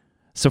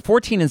 So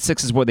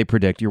 14-6 is what they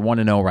predict. You're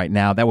 1-0 right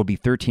now. That would be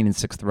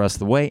 13-6 the rest of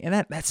the way, and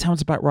that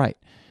sounds about right.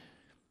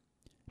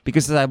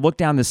 Because as I look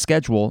down the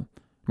schedule,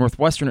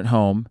 Northwestern at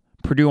home,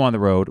 Purdue on the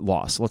road,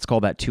 loss. Let's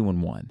call that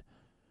 2-1.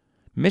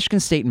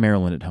 Michigan State and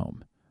Maryland at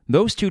home.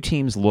 Those two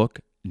teams look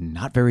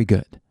not very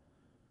good.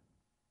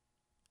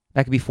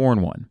 That could be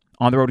 4-1.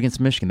 On the road against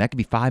Michigan, that could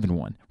be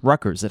 5-1.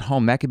 Rutgers at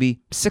home, that could be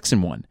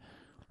 6-1.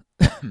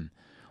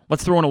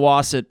 Let's throw in a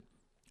loss at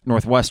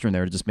Northwestern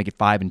there to just make it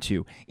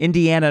 5-2.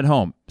 Indiana at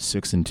home,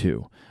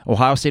 6-2.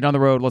 Ohio State on the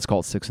road, let's call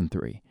it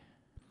 6-3.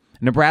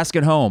 Nebraska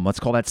at home, let's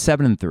call that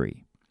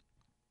 7-3.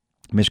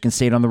 Michigan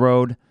State on the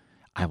road,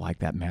 I like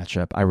that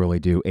matchup. I really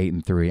do.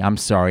 8-3. I'm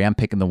sorry. I'm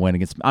picking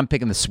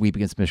the sweep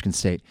against Michigan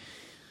State.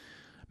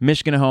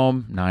 Michigan at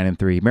home,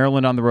 9-3.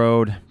 Maryland on the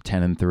road,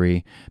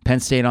 10-3. Penn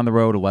State on the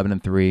road,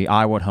 11-3.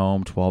 Iowa at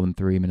home,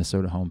 12-3.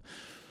 Minnesota at home,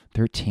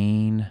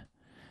 13.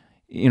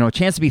 A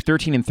chance to be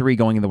 13-3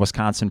 going in the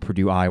Wisconsin,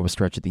 Purdue, Iowa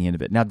stretch at the end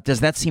of it. Now, does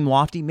that seem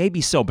lofty?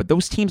 Maybe so, but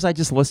those teams I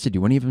just listed,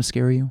 do any of them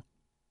scare you?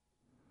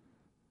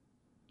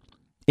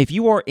 If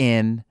you are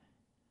in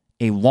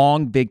a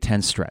long Big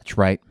Ten stretch,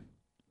 right?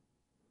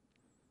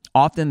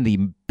 Often the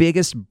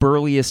biggest,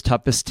 burliest,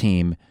 toughest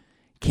team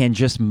can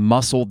just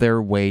muscle their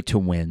way to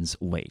wins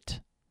late.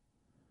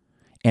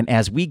 And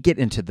as we get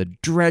into the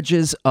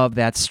dredges of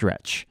that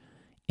stretch,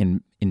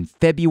 in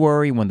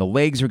February when the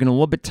legs are getting a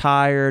little bit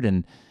tired,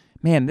 and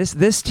man,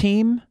 this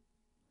team,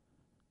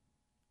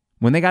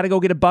 when they got to go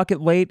get a bucket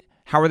late,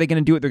 how are they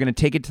going to do it? They're going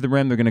to take it to the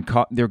rim.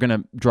 They're going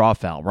to draw a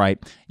foul, right?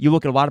 You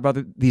look at a lot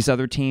of these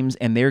other teams,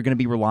 and they're going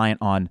to be reliant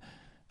on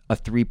a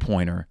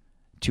three-pointer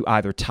to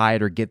either tie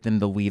it or get them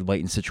the lead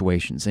late in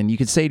situations. And you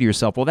could say to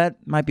yourself, well,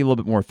 that might be a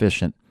little bit more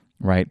efficient,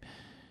 right?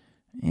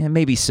 Yeah,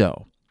 maybe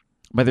so.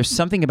 But there's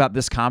something about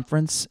this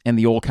conference and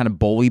the old kind of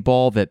bully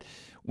ball that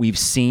we've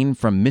seen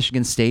from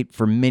Michigan State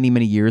for many,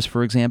 many years,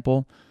 for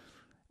example,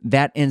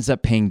 that ends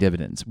up paying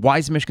dividends. Why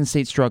is Michigan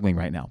State struggling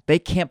right now? They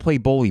can't play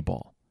bully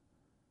ball.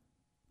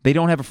 They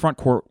don't have a front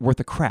court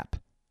worth of crap.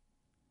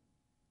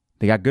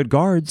 They got good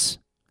guards,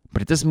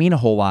 but it doesn't mean a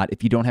whole lot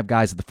if you don't have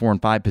guys at the 4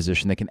 and 5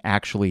 position that can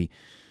actually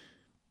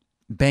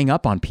bang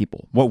up on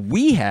people. What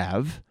we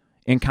have,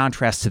 in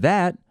contrast to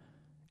that,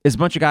 is a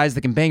bunch of guys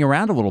that can bang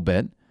around a little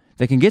bit,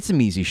 that can get some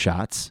easy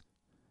shots,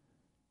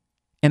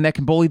 and that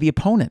can bully the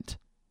opponent.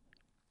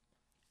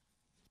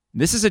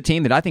 This is a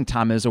team that I think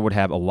Tom Izzo would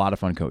have a lot of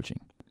fun coaching.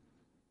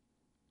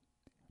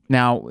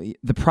 Now,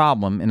 the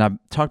problem, and I've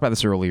talked about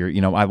this earlier,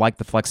 I like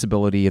the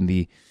flexibility and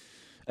the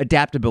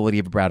adaptability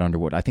of Brad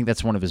Underwood. I think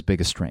that's one of his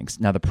biggest strengths.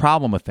 Now, the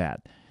problem with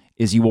that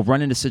is you will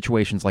run into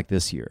situations like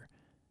this year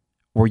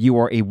where you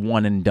are a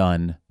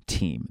one-and-done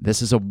team.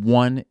 This is a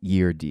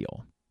 1-year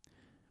deal.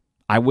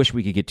 I wish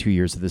we could get 2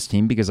 years of this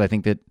team because I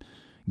think that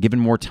given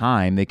more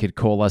time, they could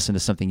coalesce into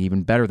something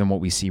even better than what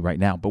we see right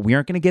now. But we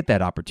aren't going to get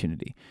that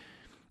opportunity.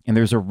 And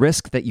there's a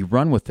risk that you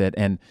run with it,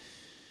 and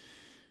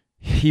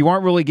you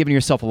aren't really giving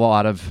yourself a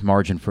lot of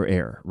margin for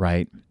error,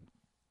 right?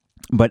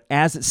 But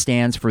as it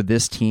stands for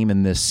this team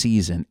in this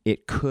season,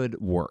 it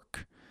could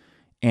work.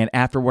 And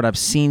after what I've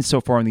seen so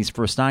far in these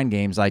first 9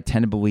 games, I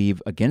tend to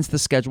believe, against the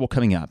schedule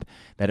coming up,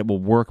 that it will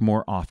work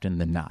more often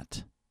than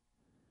not.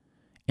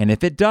 And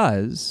if it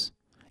does,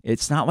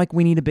 it's not like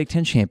we need a Big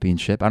Ten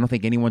championship. I don't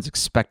think anyone's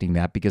expecting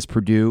that because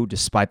Purdue,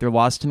 despite their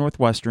loss to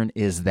Northwestern,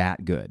 is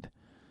that good.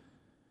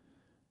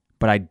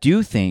 But I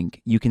do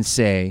think you can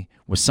say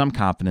with some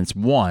confidence,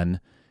 1,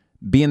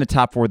 be in the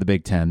top 4 of the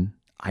Big Ten.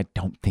 I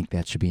don't think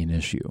that should be an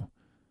issue.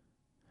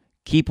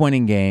 Keep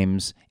winning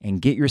games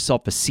and get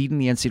yourself a seed in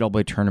the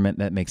NCAA tournament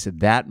that makes it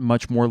that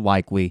much more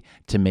likely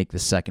to make the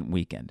second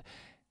weekend.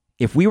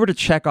 If we were to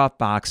check off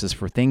boxes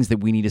for things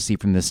that we need to see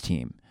from this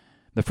team,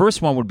 the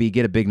first one would be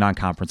get a big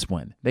non-conference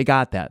win. They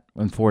got that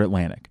in Florida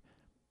Atlantic.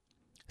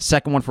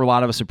 Second one for a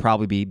lot of us would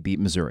probably be beat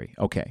Missouri.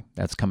 Okay,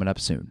 that's coming up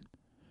soon.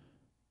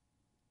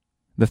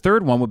 The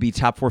third one would be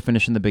top 4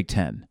 finish in the Big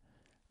Ten.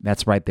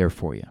 That's right there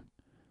for you.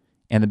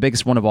 And the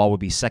biggest one of all would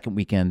be second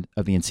weekend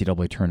of the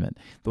NCAA tournament.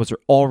 Those are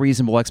all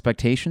reasonable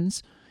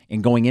expectations.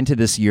 And going into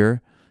this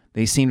year,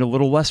 they seemed a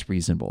little less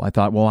reasonable. I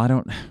thought,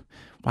 well,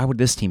 why would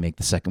this team make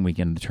the second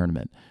weekend of the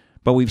tournament?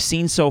 But we've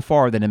seen so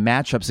far that in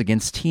matchups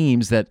against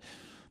teams that,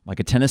 like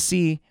a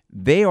Tennessee,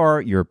 they are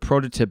your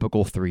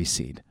prototypical 3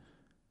 seed.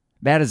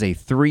 That is a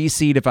 3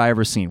 seed if I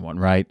ever seen one,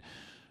 right?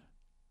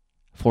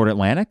 Florida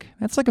Atlantic,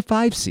 that's like a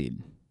 5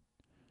 seed.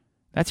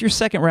 That's your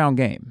second round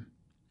game.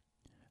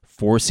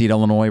 4 seed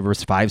Illinois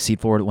versus 5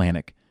 seed Florida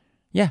Atlantic.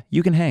 Yeah,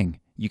 you can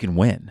hang. You can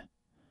win.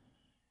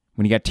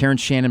 When you got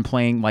Terrence Shannon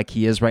playing like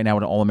he is right now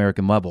at an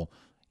All-American level,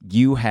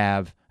 you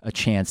have a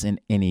chance in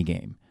any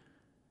game.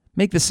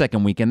 Make the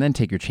second weekend, then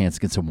take your chance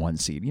against a 1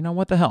 seed.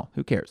 What the hell?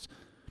 Who cares?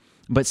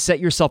 but set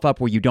yourself up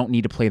where you don't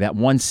need to play that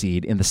 1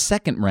 seed in the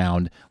second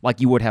round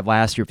like you would have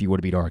last year if you would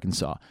have beat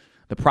Arkansas.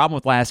 The problem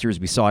with last year is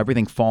we saw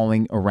everything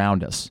falling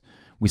around us.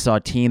 We saw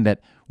a team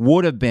that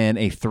would have been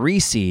a 3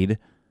 seed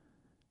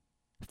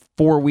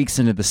 4 weeks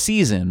into the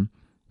season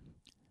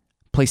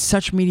play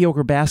such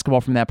mediocre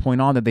basketball from that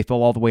point on that they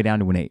fell all the way down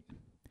to an 8.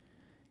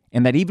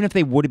 And that even if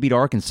they would have beat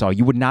Arkansas,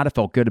 you would not have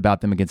felt good about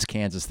them against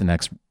Kansas the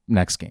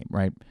next game,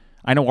 right?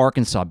 I know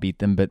Arkansas beat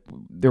them, but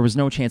there was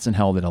no chance in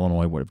hell that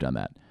Illinois would have done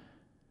that.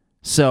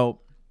 So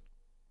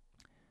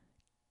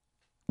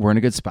we're in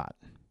a good spot.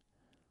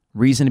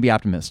 Reason to be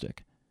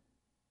optimistic.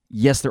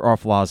 Yes, there are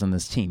flaws on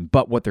this team,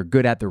 but what they're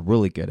good at, they're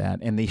really good at,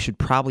 and they should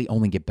probably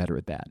only get better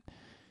at that.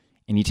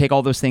 And you take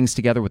all those things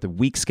together with a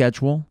weak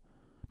schedule,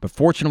 but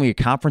fortunately a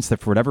conference that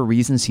for whatever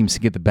reason seems to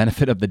get the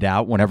benefit of the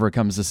doubt whenever it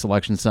comes to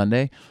Selection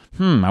Sunday.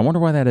 I wonder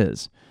why that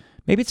is.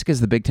 Maybe it's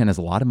because the Big Ten has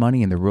a lot of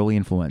money and they're really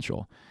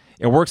influential.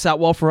 It works out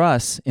well for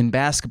us, in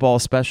basketball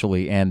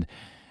especially, and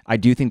I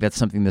do think that's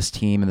something this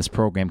team and this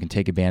program can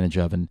take advantage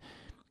of, and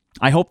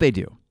I hope they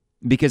do,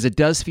 because it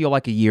does feel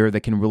like a year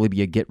that can really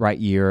be a get-right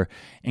year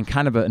and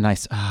kind of a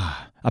nice,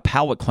 a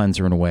palate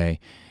cleanser in a way,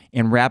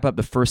 and wrap up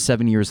the first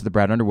 7 years of the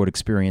Brad Underwood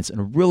experience in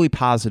a really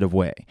positive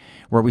way,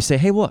 where we say,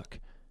 hey, look,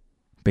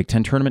 Big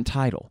Ten tournament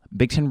title,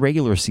 Big Ten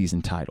regular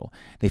season title.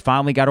 They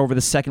finally got over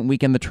the second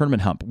weekend, the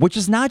tournament hump, which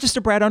is not just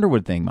a Brad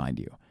Underwood thing, mind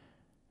you.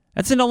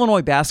 That's an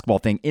Illinois basketball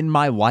thing. In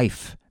my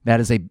life, that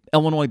is a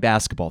Illinois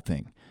basketball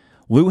thing.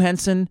 Lou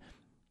Henson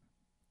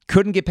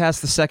couldn't get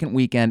past the second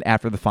weekend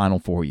after the Final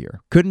Four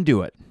year. Couldn't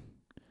do it.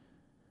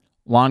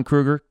 Lon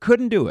Kruger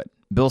couldn't do it.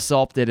 Bill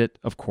Self did it,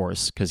 of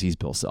course, because he's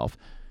Bill Self.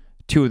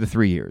 2 of the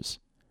 3 years.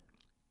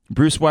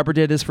 Bruce Weber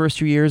did his first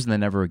 2 years and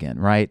then never again,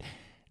 right?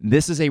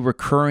 This is a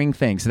recurring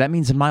thing. So that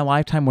means in my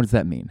lifetime, what does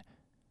that mean?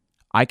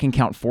 I can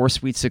count 4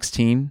 Sweet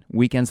 16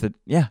 weekends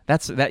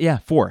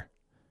 4.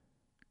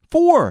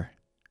 4!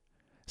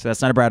 So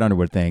that's not a Brad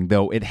Underwood thing,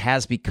 though it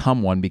has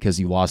become one because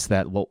you lost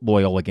that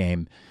Loyola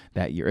game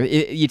that year.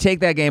 You take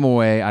that game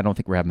away, I don't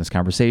think we're having this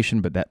conversation,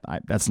 but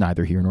that's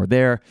neither here nor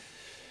there.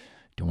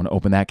 Don't want to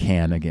open that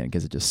can again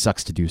because it just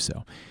sucks to do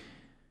so.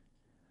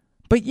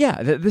 But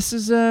yeah, this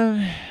is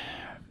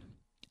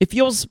it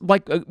feels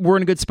like we're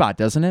in a good spot,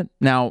 doesn't it?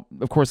 Now,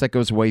 of course, that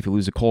goes away if you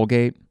lose a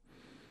Colgate.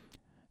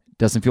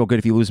 Doesn't feel good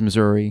if you lose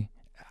Missouri.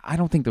 I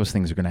don't think those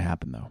things are going to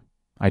happen, though.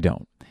 I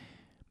don't.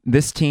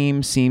 This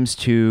team seems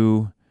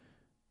to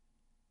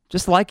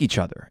just like each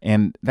other,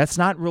 and that's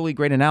not really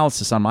great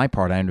analysis on my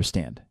part, I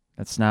understand.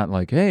 That's not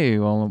like, hey,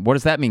 well, what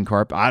does that mean,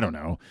 Carp? I don't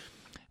know.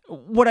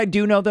 What I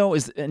do know, though,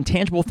 is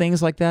intangible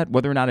things like that,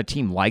 whether or not a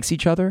team likes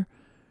each other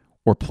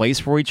or plays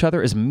for each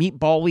other, as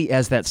meatball-y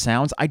as that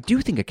sounds, I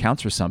do think it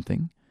counts for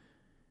something.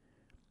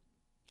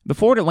 The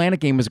Florida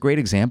Atlantic game was a great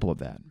example of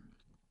that.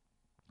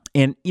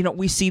 And,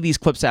 we see these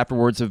clips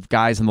afterwards of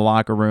guys in the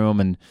locker room,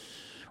 and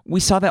we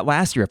saw that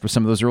last year after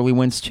some of those early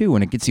wins, too,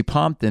 and it gets you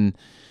pumped, and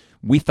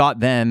we thought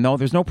then, no,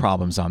 there's no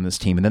problems on this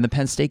team, and then the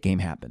Penn State game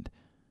happened.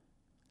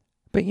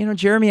 But,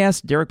 Jeremy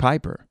asked Derek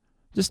Piper,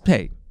 just,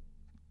 hey,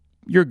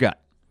 your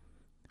gut.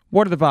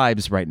 What are the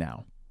vibes right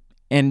now?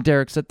 And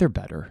Derek said, they're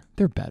better.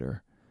 They're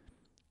better.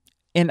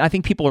 And I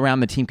think people around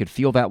the team could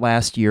feel that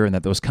last year, and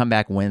that those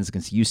comeback wins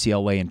against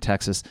UCLA and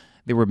Texas,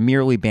 they were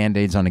merely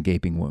Band-Aids on a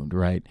gaping wound,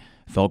 right?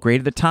 Felt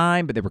great at the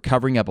time, but they were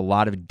covering up a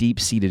lot of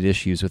deep-seated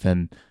issues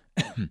within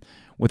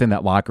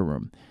that locker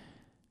room.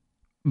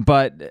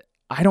 But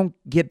I don't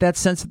get that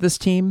sense of this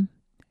team.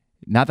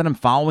 Not that I'm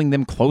following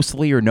them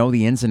closely or know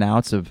the ins and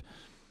outs of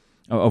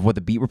what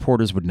the beat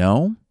reporters would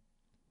know.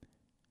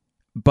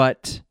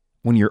 But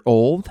when you're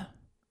old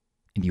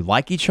and you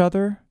like each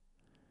other,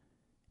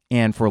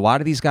 and for a lot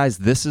of these guys,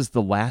 this is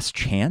the last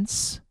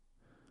chance,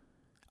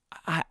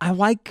 I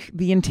like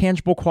the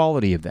intangible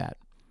quality of that.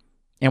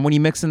 And when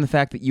you mix in the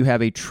fact that you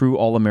have a true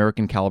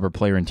All-American caliber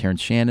player in Terrence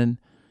Shannon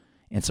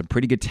and some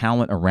pretty good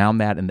talent around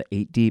that in the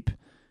 8 deep,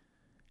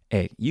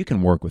 hey, you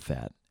can work with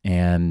that.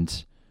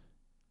 And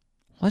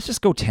let's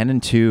just go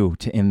 10-2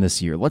 to end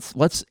this year.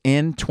 Let's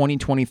end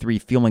 2023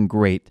 feeling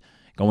great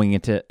going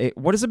into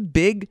what is a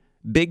big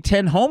Big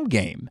Ten home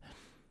game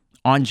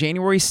on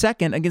January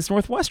 2nd against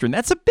Northwestern.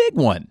 That's a big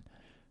one.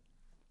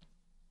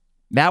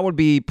 That would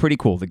be pretty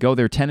cool to go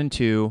there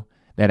 10-2,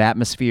 that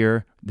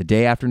atmosphere, the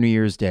day after New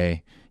Year's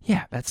Day.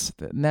 Yeah,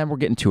 then we're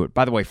getting to it.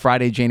 By the way,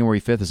 Friday, January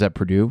 5th is at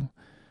Purdue.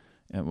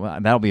 Well,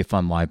 that'll be a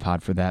fun live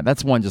pod for that.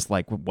 That's one just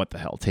like, what the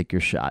hell, take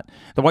your shot.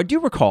 Though I do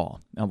recall,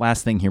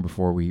 last thing here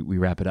before we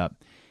wrap it up,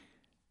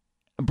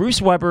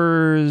 Bruce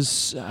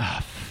Weber's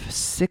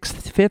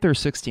 5th or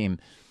 6th team,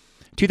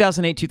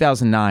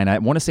 2008-2009, I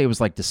want to say it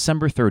was like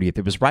December 30th.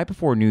 It was right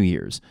before New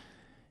Year's.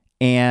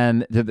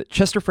 And the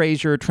Chester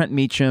Frazier, Trent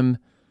Meacham,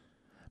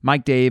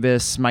 Mike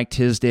Davis, Mike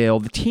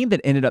Tisdale, the team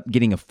that ended up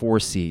getting a 4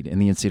 seed in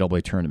the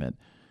NCAA tournament,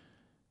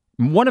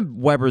 one of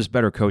Weber's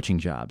better coaching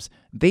jobs,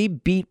 they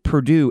beat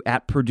Purdue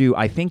at Purdue,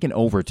 I think, in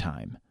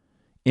overtime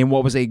in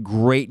what was a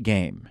great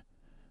game.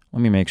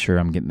 Let me make sure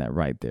I'm getting that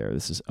right there.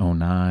 This is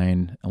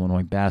 2009,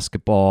 Illinois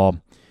basketball.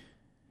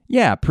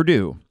 Yeah,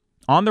 Purdue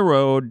on the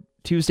road,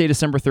 Tuesday,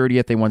 December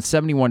 30th, they won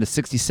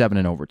 71-67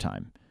 in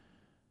overtime.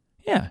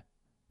 Yeah,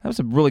 that was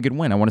a really good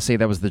win. I want to say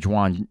that was the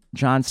Juwan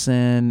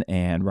Johnson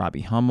and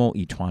Robbie Hummel,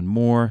 Etwan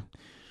Moore.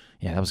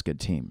 Yeah, that was a good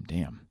team.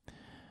 Damn.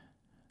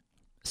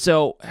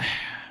 So,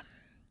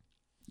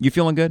 you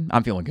feeling good?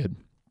 I'm feeling good.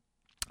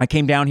 I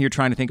came down here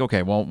trying to think,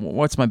 okay, well,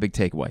 what's my big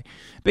takeaway?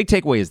 Big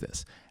takeaway is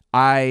this.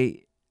 I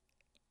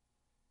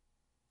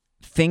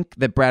think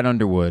that Brad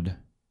Underwood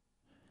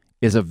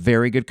is a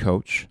very good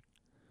coach,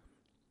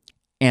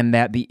 and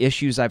that the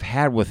issues I've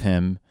had with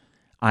him,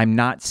 I'm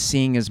not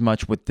seeing as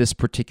much with this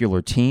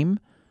particular team,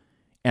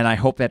 and I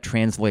hope that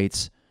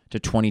translates to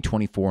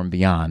 2024 and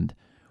beyond,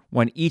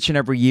 when each and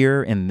every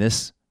year in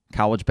this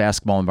college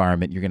basketball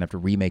environment, you're going to have to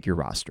remake your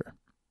roster.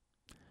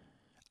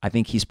 I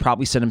think he's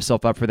probably set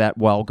himself up for that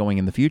well going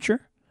in the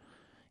future.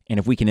 And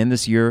if we can end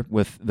this year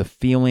with the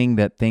feeling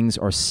that things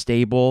are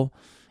stable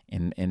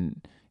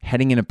and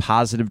heading in a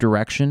positive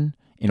direction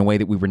in a way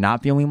that we were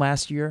not feeling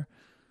last year,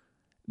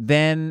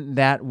 then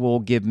that will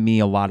give me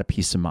a lot of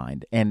peace of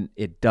mind. And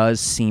it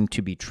does seem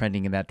to be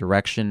trending in that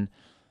direction.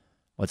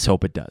 Let's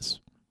hope it does.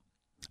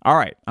 All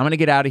right, I'm going to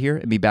get out of here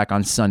and be back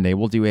on Sunday.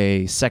 We'll do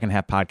a second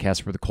half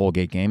podcast for the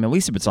Colgate game, at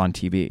least if it's on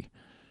TV.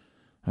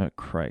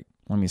 Craig,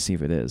 let me see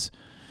if it is.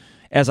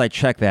 As I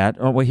check that,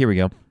 oh, wait, here we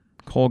go.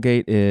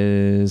 Colgate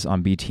is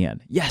on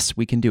BTN. Yes,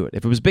 we can do it.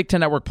 If it was Big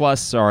Ten Network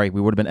Plus, sorry,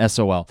 we would have been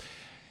SOL.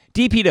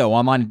 DPDO,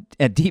 online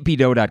at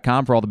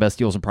dpdo.com for all the best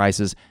deals and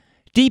prices.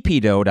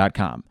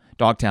 dpdo.com.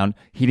 Dogtown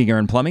Heating, Air,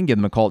 and Plumbing. Give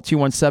them a call at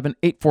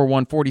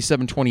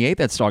 217-841-4728.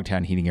 That's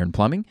Dogtown Heating, Air, and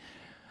Plumbing.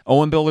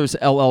 Owen Builders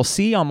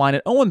LLC, online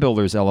at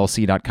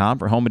owenbuildersllc.com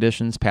for home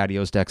additions,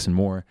 patios, decks, and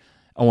more.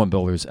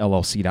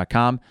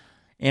 owenbuildersllc.com.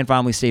 And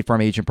finally, State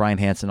Farm agent Brian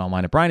Hansen,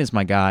 online at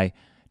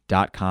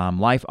brianismyguy.com.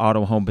 Life,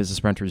 auto, home,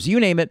 business, renters, you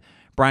name it,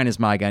 Brian is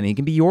my guy, and he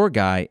can be your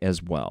guy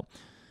as well.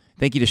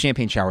 Thank you to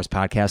Champagne Showers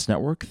Podcast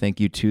Network. Thank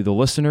you to the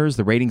listeners.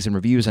 The ratings and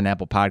reviews on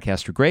Apple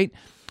Podcasts are great.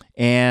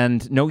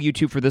 And no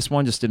YouTube for this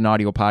one, just did an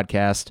audio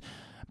podcast.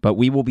 But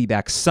we will be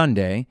back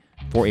Sunday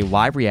for a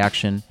live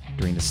reaction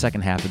during the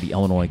second half of the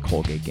Illinois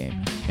Colgate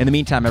game. In the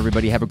meantime,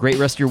 everybody, have a great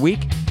rest of your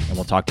week, and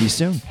we'll talk to you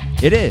soon.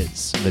 It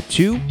is the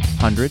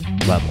 200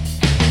 level.